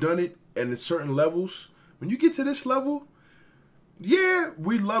long we've done it and at certain levels, when you get to this level, yeah,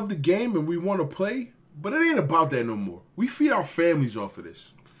 we love the game and we want to play, but it ain't about that no more. We feed our families off of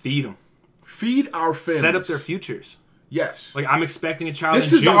this. Feed them. Feed our families. Set up their futures. Yes. Like, I'm expecting a child.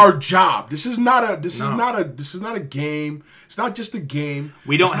 This is our job. This is not a game. It's not just a game.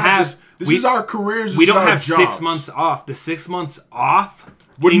 We don't have. This is our careers. We don't have 6 months off. The 6 months off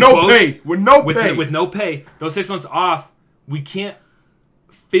with no pay. With no pay. With no pay. Those 6 months off, we can't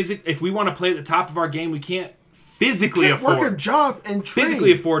if we want to play at the top of our game, we can't physically afford work a job and train.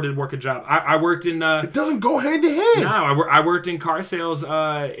 Physically afford to work a job. I worked in. It doesn't go hand in hand. No, I worked in car sales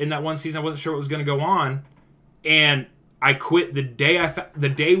in that one season. I wasn't sure what was going to go on, and I quit the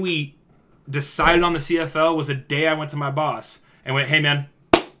day we decided on the CFL was the day I went to my boss and went, "Hey man,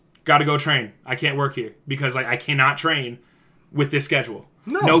 got to go train. I can't work here because I cannot train with this schedule.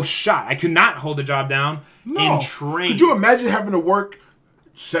 No shot. I could not hold the job down and train." Could you imagine having to work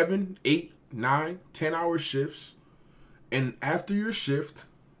 7, 8, 9, 10-hour shifts, and after your shift,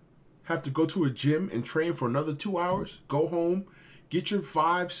 have to go to a gym and train for another 2 hours, go home, get your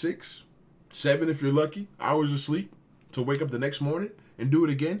 5, 6, 7 if you're lucky, hours of sleep to wake up the next morning and do it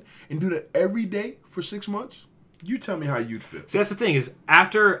again, and do that every day for 6 months? You tell me how you'd feel. See, that's the thing is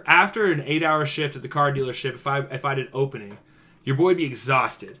after an 8-hour shift at the car dealership, if I did opening, your boy would be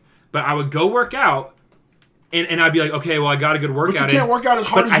exhausted. But I would go work out. And I'd be like, okay, well, I got a good workout. But you can't work out as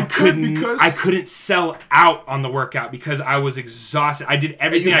hard as you could because I couldn't sell out on the workout because I was exhausted. I did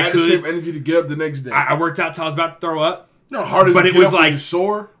everything I could. You had the same energy to get up the next day. I worked out till I was about to throw up. No, hard as but it was like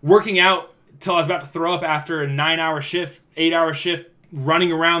sore. Working out till I was about to throw up after a 9-hour shift, 8-hour shift,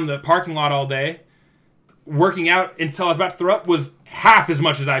 running around the parking lot all day, working out until I was about to throw up was half as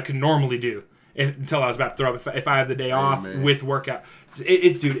much as I could normally do until I was about to throw up if I have the day off with workout.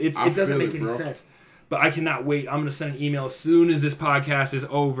 It doesn't make any sense. But I cannot wait. I'm going to send an email as soon as this podcast is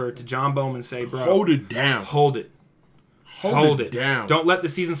over to John Bowman and say, bro, hold it down. Hold it. Hold it down. Don't let the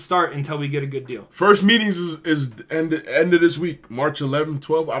season start until we get a good deal. First meetings is end of this week, March 11th,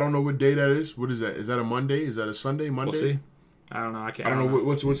 12th. I don't know what day that is. What is that? Is that a Monday? Is that a Sunday? Monday? We'll see. I don't know. I don't know.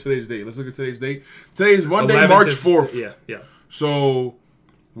 What's today's date? Let's look at today's date. Today is Monday, 11th March is, 4th. Yeah. So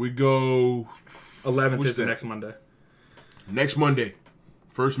we go. 11th is the next Monday. Next Monday,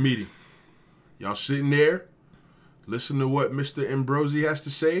 first meeting. Y'all sitting there, listen to what Mr. Ambrosi has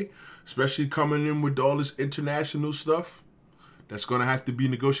to say, especially coming in with all this international stuff that's going to have to be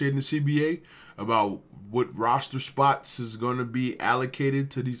negotiated in the CBA about what roster spots is going to be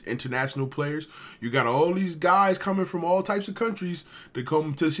allocated to these international players. You got all these guys coming from all types of countries to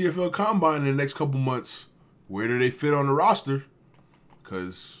come to the CFL Combine in the next couple months. Where do they fit on the roster?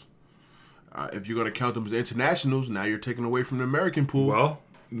 Because if you're going to count them as internationals, now you're taking away from the American pool. Well,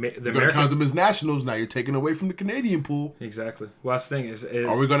 you're going to count them as nationals, now you're taking away from the Canadian pool. Exactly. Well, that's the thing is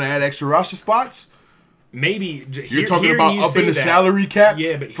are we going to add extra roster spots? Maybe. You're talking about upping the salary cap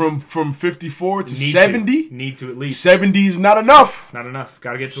from 54 to 70? Need to at least. 70 is not enough. Not enough.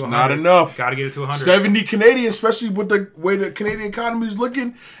 Got to get to 100. Not enough. Got to get it to 100. 70 Canadian, especially with the way the Canadian economy is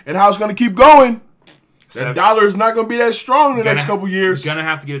looking and how it's going to keep going. That dollar is not going to be that strong in the next couple years. Gonna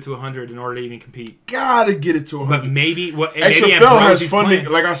have to get it to 100 in order to even compete. Gotta get it to 100. But maybe XFL has funding.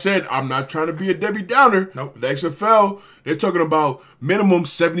 Like I said, I'm not trying to be a Debbie Downer. Nope. The XFL, they're talking about minimum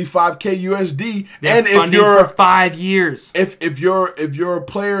 $75K USD. And if you're for 5 years, if you're a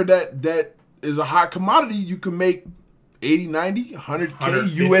player that is a hot commodity, you can make 80, 90, 100K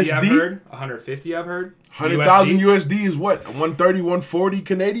USD. I've heard. 150 I've heard. 100,000 USD is what? 130, 140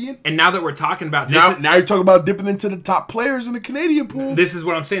 Canadian? And now that we're talking about this... Now you're talking about dipping into the top players in the Canadian pool. This is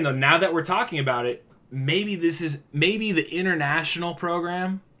what I'm saying, though. Now that we're talking about it, maybe the international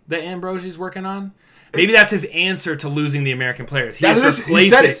program that Ambrosie's working on, maybe that's his answer to losing the American players. He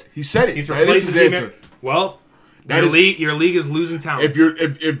said it. He said it. He's replaced his answer. Your league is losing talent.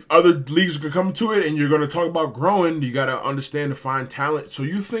 If other leagues are coming to it and you're going to talk about growing, you got to understand to find talent. So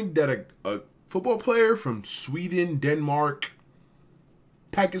you think that a football player from Sweden, Denmark,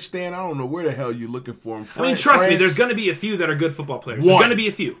 Pakistan, I don't know where the hell you're looking for him. Trust me, there's going to be a few that are good football players. There's going to be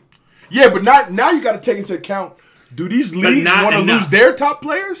a few. Yeah, but now you got to take into account, do these leagues want to lose their top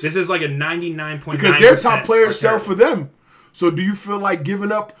players? This is like a 99.9%. Because their top players sell for them. So do you feel like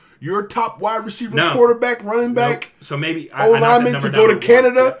giving up your top wide receiver, quarterback, running back, so maybe O-lineman to go to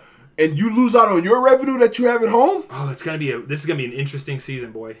Canada and you lose out on your revenue that you have at home? Oh, this is gonna be an interesting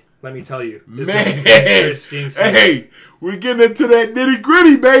season, boy. Let me tell you. Hey, we're getting into that nitty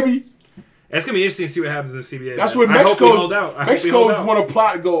gritty, baby. It's gonna be interesting to see what happens in the CBA. That's what Mexico want to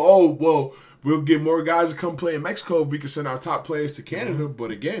plot and go, oh, well, we'll get more guys to come play in Mexico if we can send our top players to Canada. But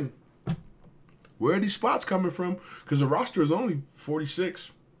again, where are these spots coming from? Because the roster is only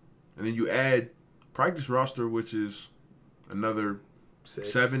 46. And then you add practice roster, which is another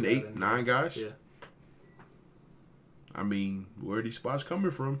 7, 8, 9 guys. Yeah. I mean, where are these spots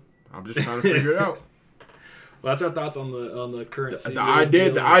coming from? I'm just trying to figure it out. Well, that's our thoughts on the current.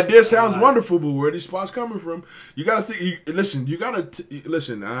 The idea sounds wonderful, but where are these spots coming from? You got to think.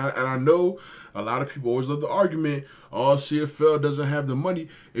 Listen. And I know a lot of people always love the argument. Oh, CFL doesn't have the money.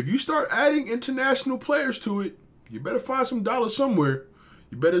 If you start adding international players to it, you better find some dollars somewhere.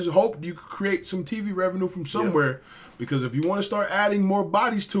 You better hope you can create some TV revenue from somewhere, because if you want to start adding more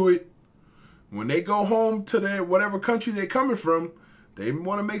bodies to it, when they go home to their whatever country they're coming from, they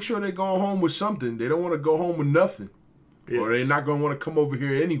want to make sure they're going home with something. They don't want to go home with nothing, or they're not going to want to come over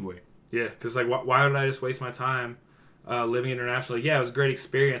here anyway. Yeah, because why would I just waste my time living internationally? Yeah, it was a great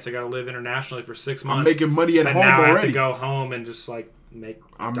experience. I got to live internationally for 6 months. I'm making money at home now already. I have to go home and just make.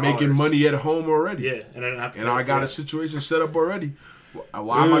 I'm making money at home already. Yeah, and I don't have to. And I got a situation set up already.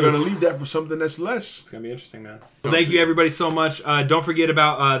 Why am I going to leave that for something that's less? It's going to be interesting, man. Well, thank you, everybody, so much. Don't forget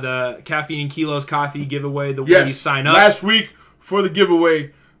about the Caffeine Kilos Coffee giveaway, the way you sign up. Last week for the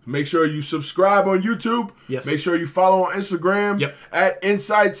giveaway, make sure you subscribe on YouTube. Yes. Make sure you follow on Instagram at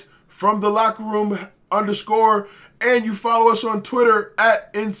Insights from the Locker Room _ and you follow us on Twitter at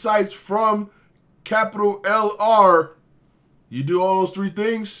Insights from LR. You do all those 3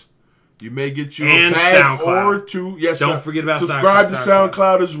 things, you may get you a bag SoundCloud. Or 2. Yes, don't forget about subscribe to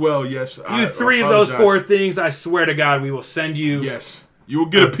SoundCloud as well. Yes, you do 3 of those 4 things. I swear to God, we will send you. Yes, you will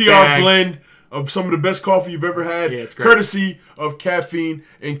get a PR blend of some of the best coffee you've ever had. Yeah, it's great. Courtesy of Caffeine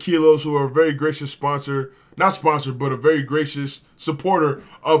and Kilos, who are a very gracious sponsor. Not sponsor, but a very gracious supporter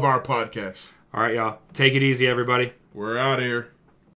of our podcast. All right, y'all. Take it easy, everybody. We're out of here.